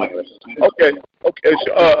saying something else. Okay.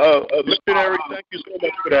 Missionary, thank you so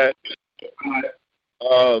much for that.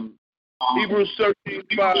 Hebrews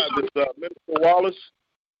 13:5 is Minister Wallace.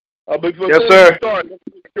 Before yes, sir. We start, let's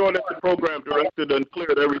make sure that the program directed and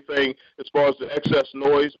cleared everything as far as the excess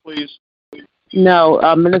noise, please. No,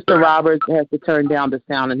 Minister Roberts has to turn down the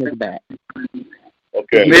sound in his back.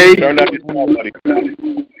 Okay. Turn down your sound, buddy.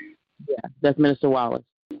 Yeah, that's Minister Wallace.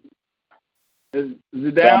 Is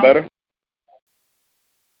it down? Sound better?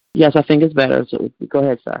 Yes, I think it's better. So go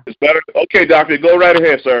ahead, sir. It's better? Okay, doctor, go right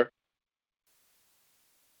ahead, sir.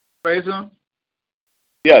 Praise him.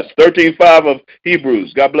 Yes, 13:5 of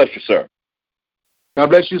Hebrews. God bless you, sir. God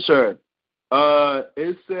bless you, sir.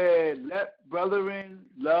 It said, let brethren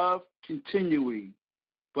love continually,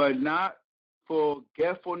 but not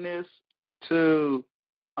forgetfulness to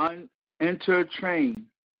entertain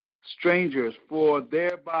strangers, for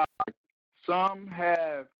thereby some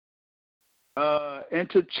have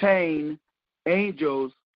entertained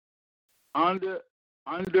angels under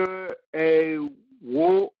a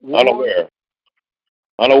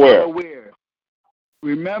unaware.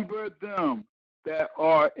 Remember them that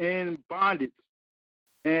are in bondage,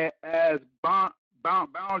 and as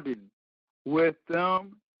bounded with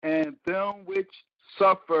them, and them which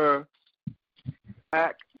suffer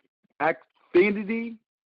vanity,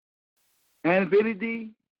 and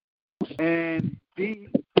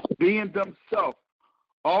being themselves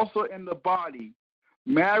also in the body.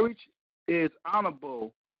 Marriage is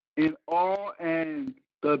honorable in all, and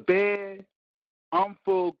the bed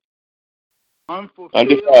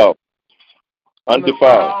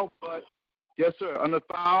undefiled. But yes, sir,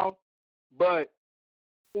 undefiled. But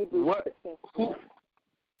what? Who?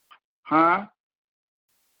 Huh?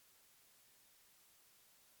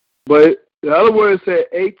 But the other word said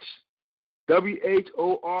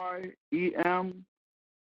WHOREMMONGER.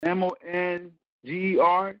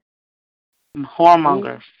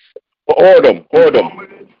 Whoremonger. Whoredom.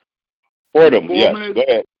 Yes, go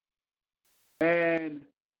ahead. And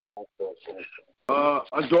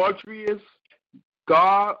adulterous,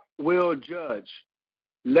 God will judge.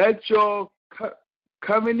 Let your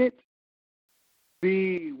covenant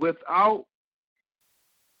be without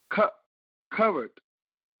covenant,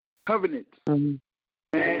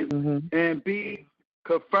 and be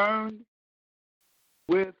confirmed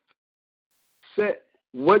with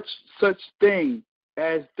which such thing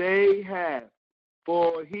as they have.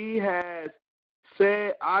 For he has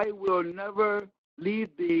said, I will never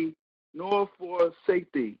leave thee nor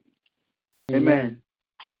forsake thee. Amen.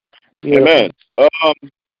 Amen.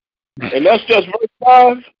 And that's just verse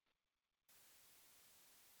 5.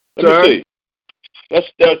 Let me see.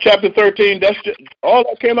 That's chapter 13. That's just, all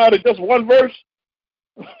that came out of just one verse.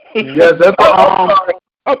 Yes, that's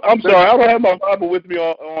I'm sorry. I don't have my Bible with me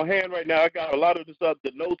on hand right now. I got a lot of this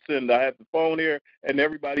the notes, and I have the phone here, and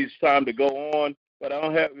everybody's time to go on. But I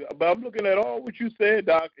don't have. But I'm looking at all what you said,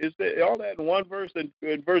 Doc. Is that all that in one verse? And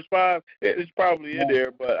in verse 5, it's probably in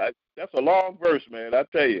there. But that's a long verse, man. I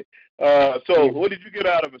tell you. So what did you get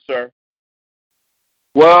out of it, sir?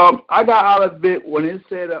 Well, I got out of it when it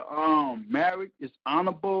said marriage is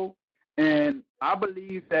honorable, and I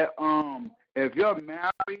believe that if you're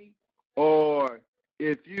married or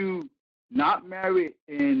if you not married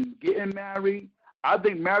and getting married, I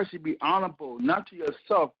think marriage should be honorable, not to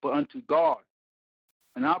yourself, but unto God.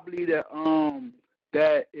 And I believe that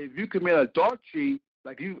that if you commit adultery,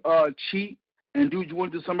 like you cheat and do what you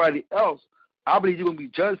want to somebody else, I believe you're going to be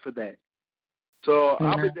judged for that. So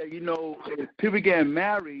I believe that, if people get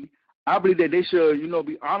married, I believe that they should,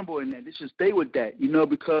 be honorable in that. They should stay with that,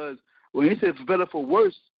 because when he says for better for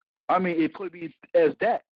worse, I mean, it could be as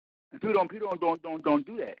that. And people don't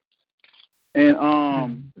do that. And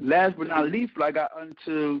last but not least, like I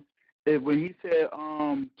unto when he said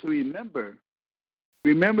to remember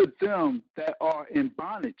them that are in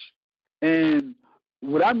bondage. And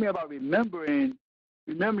what I mean about remember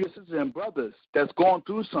your sisters and brothers that's going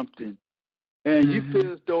through something, and you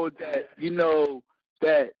feel as though that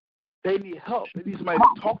that they need help, they need somebody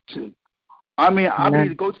to talk to. I mean, I need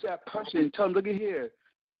to go to that person and tell them, look at here,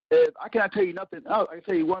 if I cannot tell you nothing else, I can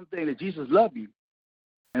tell you one thing, that Jesus loves you.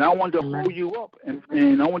 And I want to hold you up, and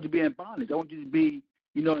I want you to be in bondage. I want you to be,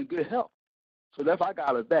 in good health. So that's what I got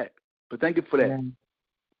out of that. But thank you for that.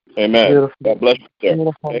 Amen. Beautiful. God bless you, sir.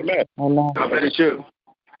 Beautiful. Amen. Amen. God bless you.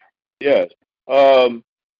 Yes.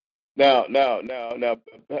 Now,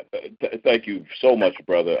 thank you so much,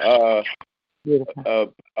 brother.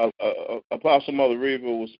 Apostle Mother Reva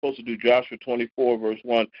was supposed to do Joshua 24, verse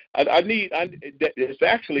 1. It's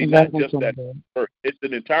actually not just that verse. It's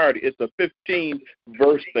an entirety. It's a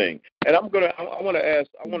 15-verse thing. And I want to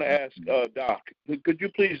ask Doc, could you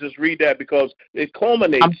please just read that, because it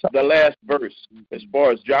culminates the last verse as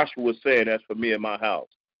far as Joshua was saying, "As for me and my house."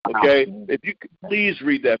 Okay, if you could please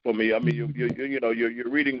read that for me. I mean, your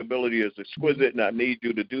reading ability is exquisite, and I need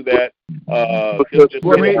you to do that. Just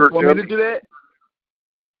want me to do that?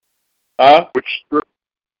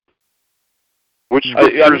 Which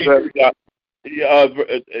scripture is that?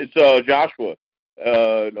 It's Joshua.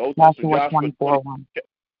 Old Testament Joshua 24.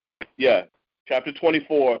 Yeah, chapter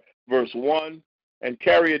 24, verse 1. And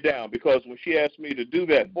carry it down, because when she asked me to do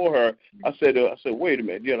that for her, I said, wait a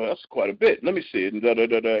minute, that's quite a bit. Let me see it, and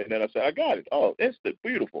and then I said, I got it. Oh, instant,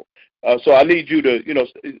 beautiful. So I need you to,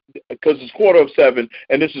 because it's 6:45,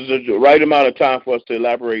 and this is the right amount of time for us to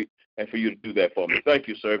elaborate and for you to do that for me. Thank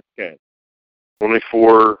you, sir. If you can.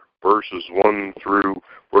 24 verses 1 through.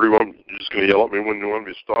 Where do you want? You're just going to yell at me when you want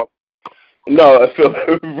me to stop? No,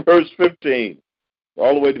 verse 15,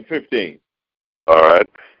 all the way to 15. All right.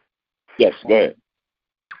 Yes, go ahead.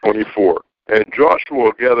 24. And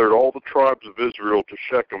Joshua gathered all the tribes of Israel to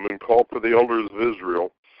Shechem and called for the elders of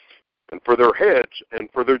Israel and for their heads and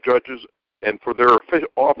for their judges and for their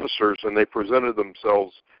officers, and they presented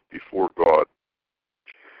themselves before God.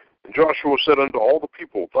 And Joshua said unto all the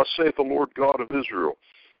people, Thus saith the Lord God of Israel,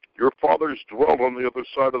 Your fathers dwelt on the other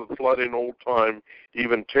side of the flood in old time,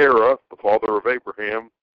 even Terah, the father of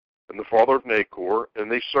Abraham, and the father of Nahor,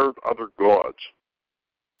 and they served other gods.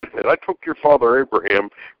 And I took your father Abraham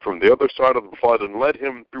from the other side of the flood and led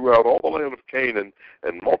him throughout all the land of Canaan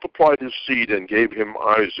and multiplied his seed and gave him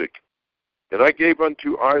Isaac. And I gave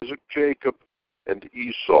unto Isaac Jacob and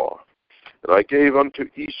Esau. And I gave unto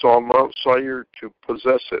Esau Mount Seir to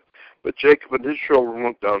possess it. But Jacob and his children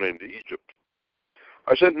went down into Egypt.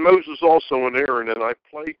 I sent Moses also and Aaron, and I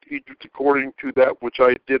plagued Egypt according to that which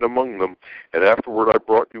I did among them. And afterward I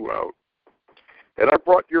brought you out. And I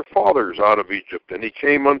brought your fathers out of Egypt, and he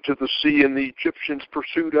came unto the sea, and the Egyptians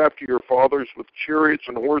pursued after your fathers with chariots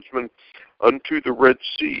and horsemen unto the Red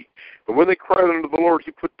Sea. And when they cried unto the Lord,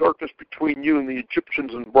 he put darkness between you and the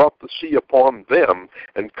Egyptians, and brought the sea upon them,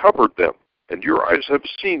 and covered them. And your eyes have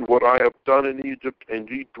seen what I have done in Egypt, and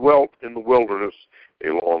ye dwelt in the wilderness a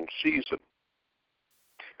long season.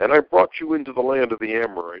 And I brought you into the land of the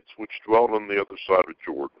Amorites, which dwelt on the other side of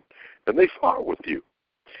Jordan, and they fought with you.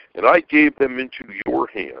 And I gave them into your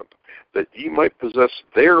hand, that ye might possess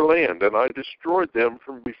their land, and I destroyed them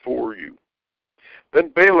from before you. Then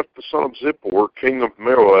Balak the son of Zippor, king of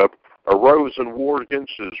Moab, arose and warred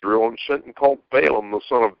against Israel, and sent and called Balaam the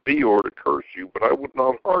son of Beor to curse you, but I would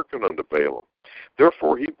not hearken unto Balaam.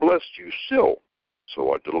 Therefore he blessed you still,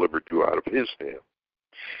 so I delivered you out of his hand.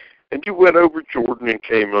 And you went over Jordan and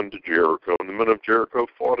came unto Jericho, and the men of Jericho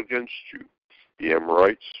fought against you, the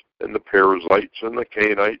Amorites, and the Perizzites, and the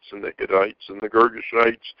Canaanites, and the Hittites, and the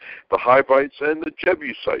Girgashites, the Hivites, and the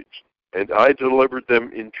Jebusites, and I delivered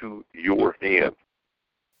them into your hand.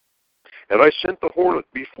 And I sent the hornet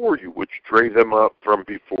before you, which drave them out from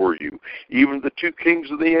before you, even the 2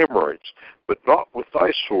 kings of the Amorites, but not with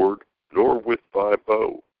thy sword, nor with thy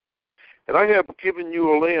bow. And I have given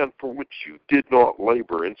you a land for which you did not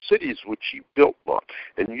labor, and cities which ye built not,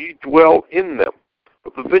 and ye dwell in them.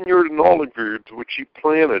 But the vineyard and olive yards which ye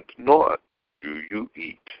planted not, do you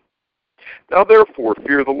eat. Now therefore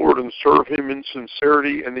fear the Lord and serve him in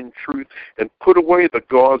sincerity and in truth, and put away the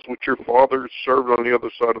gods which your fathers served on the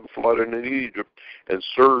other side of the flood and in Egypt, and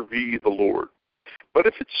serve ye the Lord. But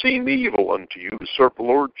if it seem evil unto you to serve the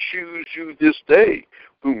Lord, choose you this day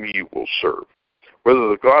whom ye will serve, whether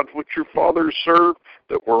the gods which your fathers served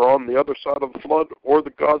that were on the other side of the flood, or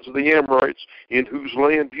the gods of the Amorites in whose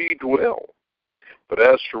land ye dwell. But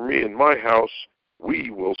as for me and my house, we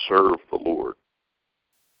will serve the Lord.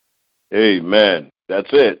 Amen. That's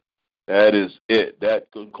it. That is it.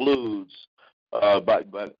 That concludes.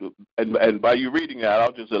 By you reading that,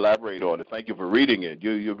 I'll just elaborate on it. Thank you for reading it.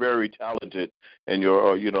 You're very talented in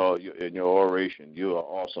your in your oration. You are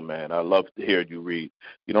awesome, man. I love to hear you read.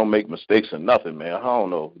 You don't make mistakes in nothing, man. I don't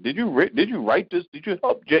know. Did you write this? Did you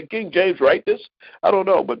help King James write this? I don't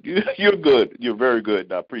know, but you're good. You're very good.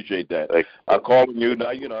 And I appreciate that. I'm calling you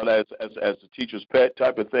now, as the teacher's pet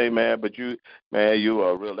type of thing, man. But you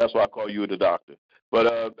are real. That's why I call you the doctor.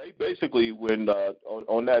 But basically, when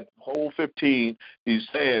on that whole 15, he's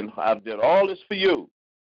saying, I did all this for you.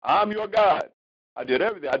 I'm your God. I did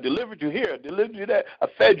everything. I delivered you here. I delivered you there. I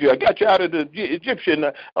fed you. I got you out of the Egyptian.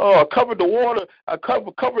 I covered the water. I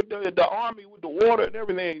covered the army with the water and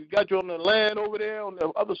everything. Got you on the land over there on the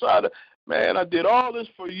other side. Man, I did all this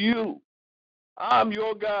for you. I'm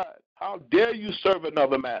your God. How dare you serve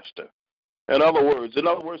another master? In other words,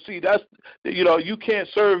 see, that's, you can't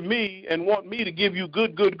serve me and want me to give you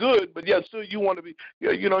good, but yet still you want to be,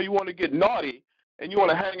 you want to get naughty and you want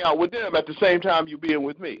to hang out with them at the same time you being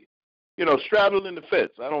with me. Straddling the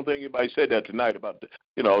fence. I don't think anybody said that tonight about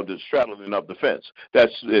the straddling of the fence.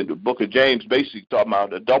 That's in the book of James, basically talking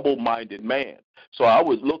about a double-minded man. So I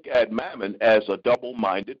would look at Mammon as a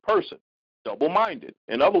double-minded person. Double-minded.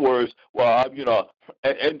 In other words,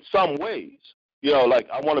 in some ways, like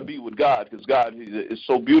I want to be with God because God is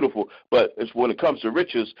so beautiful. But it's when it comes to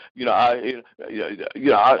riches, I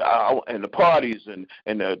and the parties and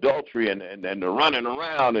the adultery and the running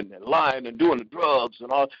around and the lying and doing the drugs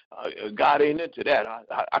and all. God ain't into that.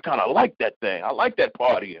 I kind of like that thing. I like that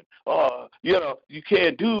partying. You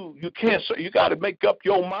got to make up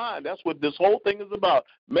your mind. That's what this whole thing is about.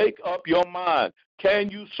 Make up your mind. Can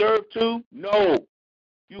you serve two? No.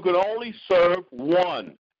 You can only serve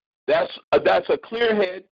one. That's a clear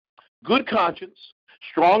head, good conscience,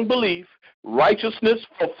 strong belief, righteousness,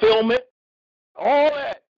 fulfillment, all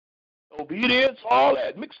that, obedience, all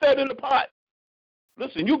that. Mix that in the pot.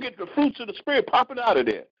 Listen, you get the fruits of the Spirit popping out of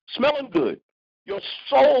there, smelling good. Your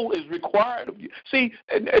soul is required of you. See,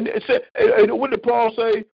 and what did Paul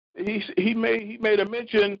say? He made a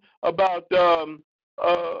mention about.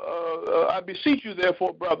 I beseech you,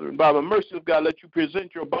 therefore, brethren, by the mercy of God, let you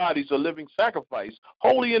present your bodies a living sacrifice,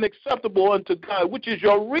 holy and acceptable unto God, which is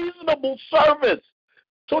your reasonable service.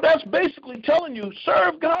 So that's basically telling you,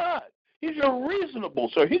 serve God. He's your reasonable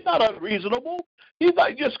service. He's not unreasonable. He's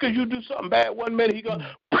like, just because you do something bad 1 minute, he goes,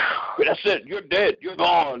 that's it, you're dead, you're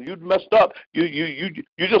gone, you messed up, you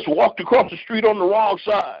just walked across the street on the wrong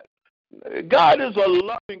side. God is a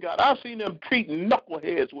loving God. I've seen him treat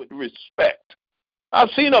knuckleheads with respect. I've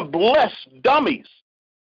seen them bless dummies.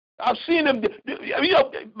 I've seen them,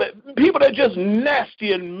 people that are just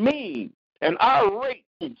nasty and mean and irate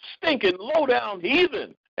and stinking, low-down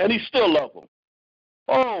heathen, and he still loves them.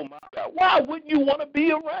 Oh, my God. Why wouldn't you want to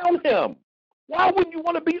be around him? Why wouldn't you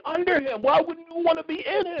want to be under him? Why wouldn't you want to be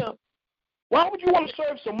in him? Why would you want to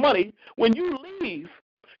serve some money when you leave?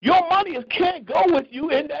 Your money can't go with you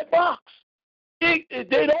in that box. They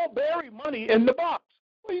don't bury money in the box.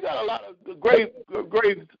 Well, you got a lot of grave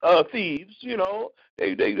thieves,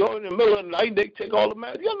 They go in the middle of the night, they take all the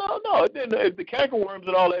money. No. Then the cankerworms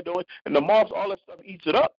and all that doing, and the moths, all that stuff eats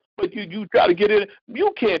it up. But you try to get in,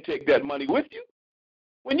 you can't take that money with you.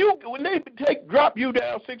 When they drop you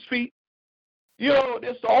down 6 feet,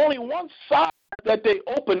 it's the only one side that they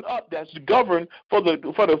open up that's governed for the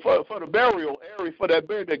burial area for that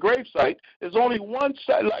grave site. There's only one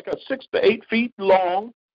side, like a 6 to 8 feet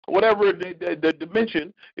long. Whatever the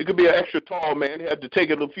dimension, it could be an extra tall man. They have to take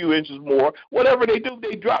it a few inches more. Whatever they do,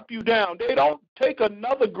 they drop you down. They don't take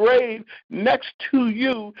another grave next to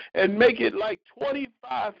you and make it like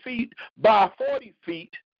 25 feet by 40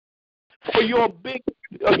 feet for your big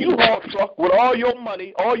U-Haul truck with all your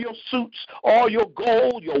money, all your suits, all your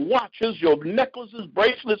gold, your watches, your necklaces,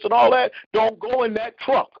 bracelets, and all that. Don't go in that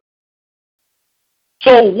truck.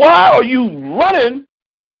 So why are you running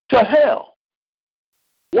to hell?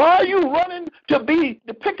 Why are you running to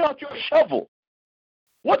pick out your shovel?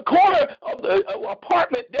 What corner of the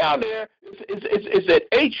apartment down there is it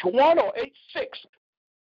H1 or H6?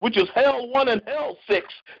 which is hell 1 and hell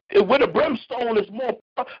 6, where the brimstone is more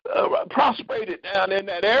prostrated down in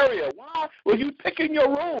that area. Why? Well, you picking your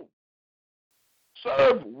room.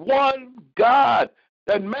 Serve one God.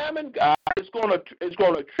 That mammon God is going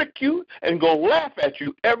to trick you and go laugh at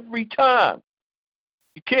you every time.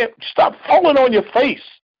 You can't stop falling on your face.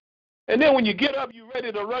 And then when you get up, you're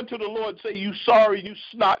ready to run to the Lord and say, you sorry, you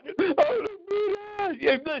snot. Listen,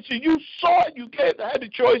 you saw it, you had the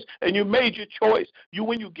choice, and you made your choice.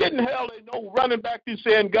 When you get in hell, there's no running back to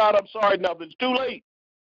saying, God, I'm sorry, nothing's too late.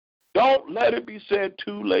 Don't let it be said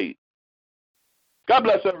too late. God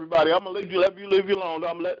bless everybody. I'm going to leave you alone.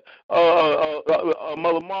 I'm going to let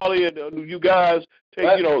Mother Marley and you guys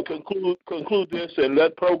conclude this, and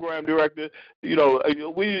let program director,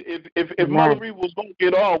 if Mother Reva was going to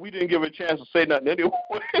get on, we didn't give her a chance to say nothing anyway.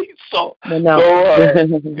 Go ahead, y'all.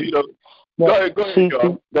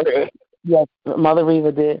 Go ahead. Yes, Mother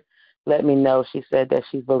Reva did let me know. She said that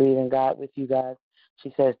she's believing God with you guys.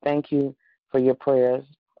 She says, thank you for your prayers,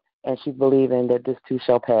 and she's believing that this too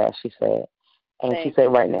shall pass, she said. And she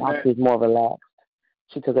said right now she's more relaxed.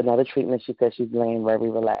 She took another treatment. She said she's laying very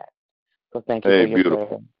relaxed. So thank you for your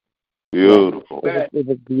prayer. Beautiful. It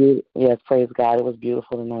was beautiful. Yes, praise God. It was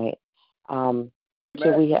beautiful tonight. Can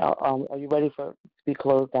we have? Are you ready to be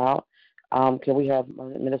closed out? Can we have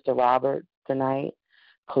Minister Robert tonight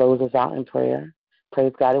close us out in prayer?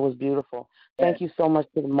 Praise God. It was beautiful. Thank you so much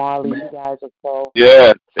to the Marleys. You guys are so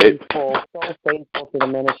faithful to the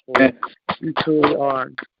ministry. You truly are.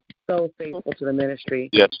 So faithful to the ministry.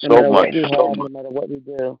 Yes, no matter what we have, no matter what we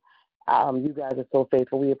do, you guys are so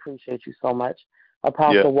faithful. We appreciate you so much.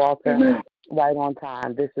 Apostle Walter, right on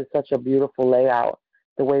time. This is such a beautiful layout.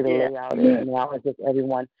 The way the layout is now is just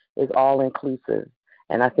everyone is all inclusive,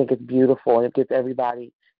 and I think it's beautiful. And it gets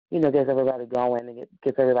everybody, going, and it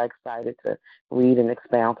gets everybody excited to read and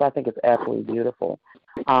expound. So I think it's absolutely beautiful.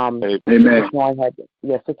 Amen.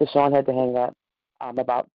 Sister Shawn had to hang up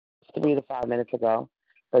about 3 to 5 minutes ago.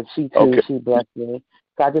 But she blessed me.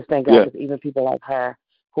 So I just thank God that even people like her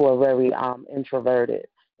who are very introverted,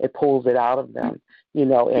 it pulls it out of them. We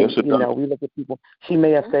look at people. She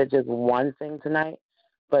may have said just one thing tonight,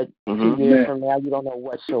 but 2 years from now, you don't know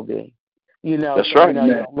what she'll be. That's right.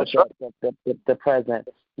 You don't look at the present.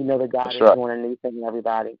 That God is doing a new thing in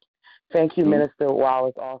everybody. Thank you, Minister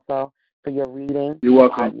Wallace, also for your reading. You're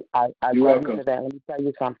welcome. I love you for that. Let me tell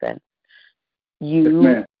you something.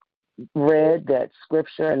 You read that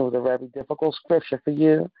scripture, and it was a very difficult scripture for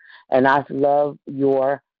you. And I love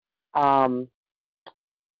your that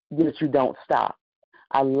you don't stop.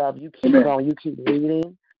 I love you. Keep going. You keep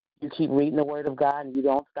reading. You keep reading the Word of God, and you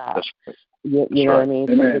don't stop. You know what I mean?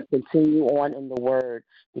 So just continue on in the Word,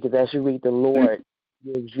 because as you read, the Lord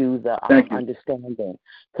gives you the understanding.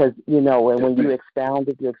 Because and when you expound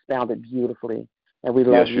it beautifully, and we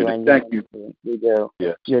love you. And thank you. We do.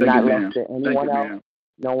 Yes. You're not less than anyone else.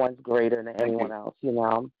 No one's greater than anyone else,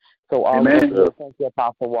 So all of us, thank you,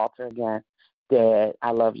 Apostle Walter, again. Dad,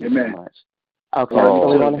 I love you so much. Okay, so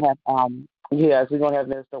we're going to have, we're going to have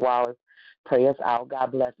Minister Wallace pray us out.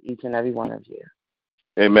 God bless each and every one of you.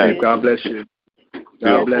 Amen. God bless you.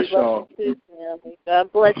 God bless y'all.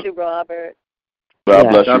 God bless you, Robert. God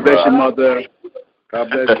bless you, Mother. God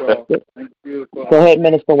bless y'all. Thank you. Go ahead,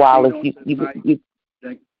 Minister Wallace. You can go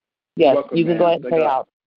ahead and pray out.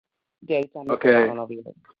 Okay.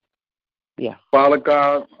 Yeah. Father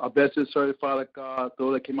God, our best is served, Father God.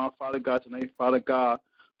 Those that came out, Father God, tonight, Father God.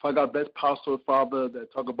 Father God, bless Pastor, Father,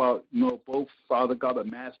 that talk about, both, Father God, the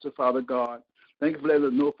Master, Father God. Thank you for letting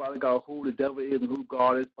us know, Father God, who the devil is and who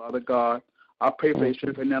God is, Father God. I pray for their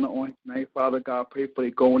strength right now on tonight, Father God. I pray for their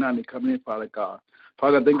going out and coming in, Father God.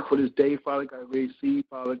 Father God, thank you for this day, Father God, we receive,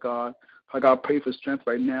 Father God. Father God, I pray for strength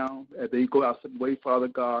right now as they go out some way, Father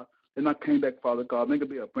God. They're not coming back, Father God. Make it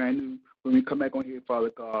be a brand new when we come back on here, Father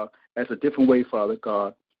God, as a different way, Father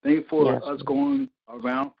God. Thank you for us going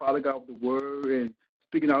around, Father God, with the word and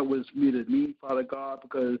speaking out what it's needed to me, Father God,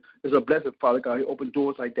 because it's a blessing, Father God. You open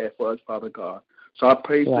doors like that for us, Father God. So I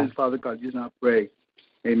pray for this, Father God. Jesus, I pray.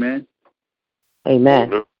 Amen.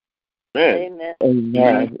 Amen. Amen.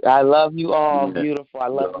 Amen. I love you all. Amen. Beautiful. I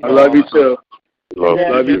love you. I love you too.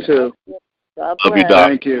 Love you too. God bless. Love you, Doc.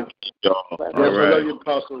 Thank you. Yes, I love you,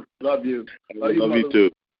 Apostle. Love you. Love you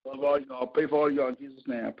too. Love all y'all. Pray for all y'all in Jesus'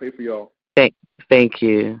 name. I pray for y'all. Thank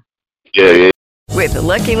you. Yeah. With the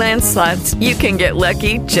Lucky Land Slots, you can get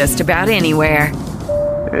lucky just about anywhere.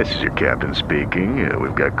 This is your captain speaking.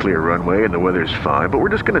 We've got clear runway and the weather's fine, but we're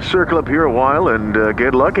just going to circle up here a while and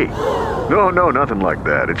get lucky. No, nothing like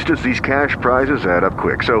that. It's just these cash prizes add up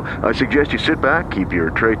quick. So I suggest you sit back, keep your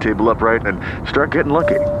tray table upright, and start getting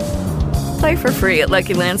lucky. Play for free at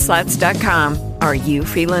LuckyLandSlots.com. Are you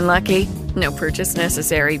feeling lucky? No purchase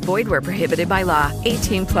necessary. Void where prohibited by law.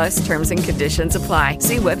 18+ terms and conditions apply.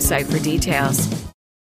 See website for details.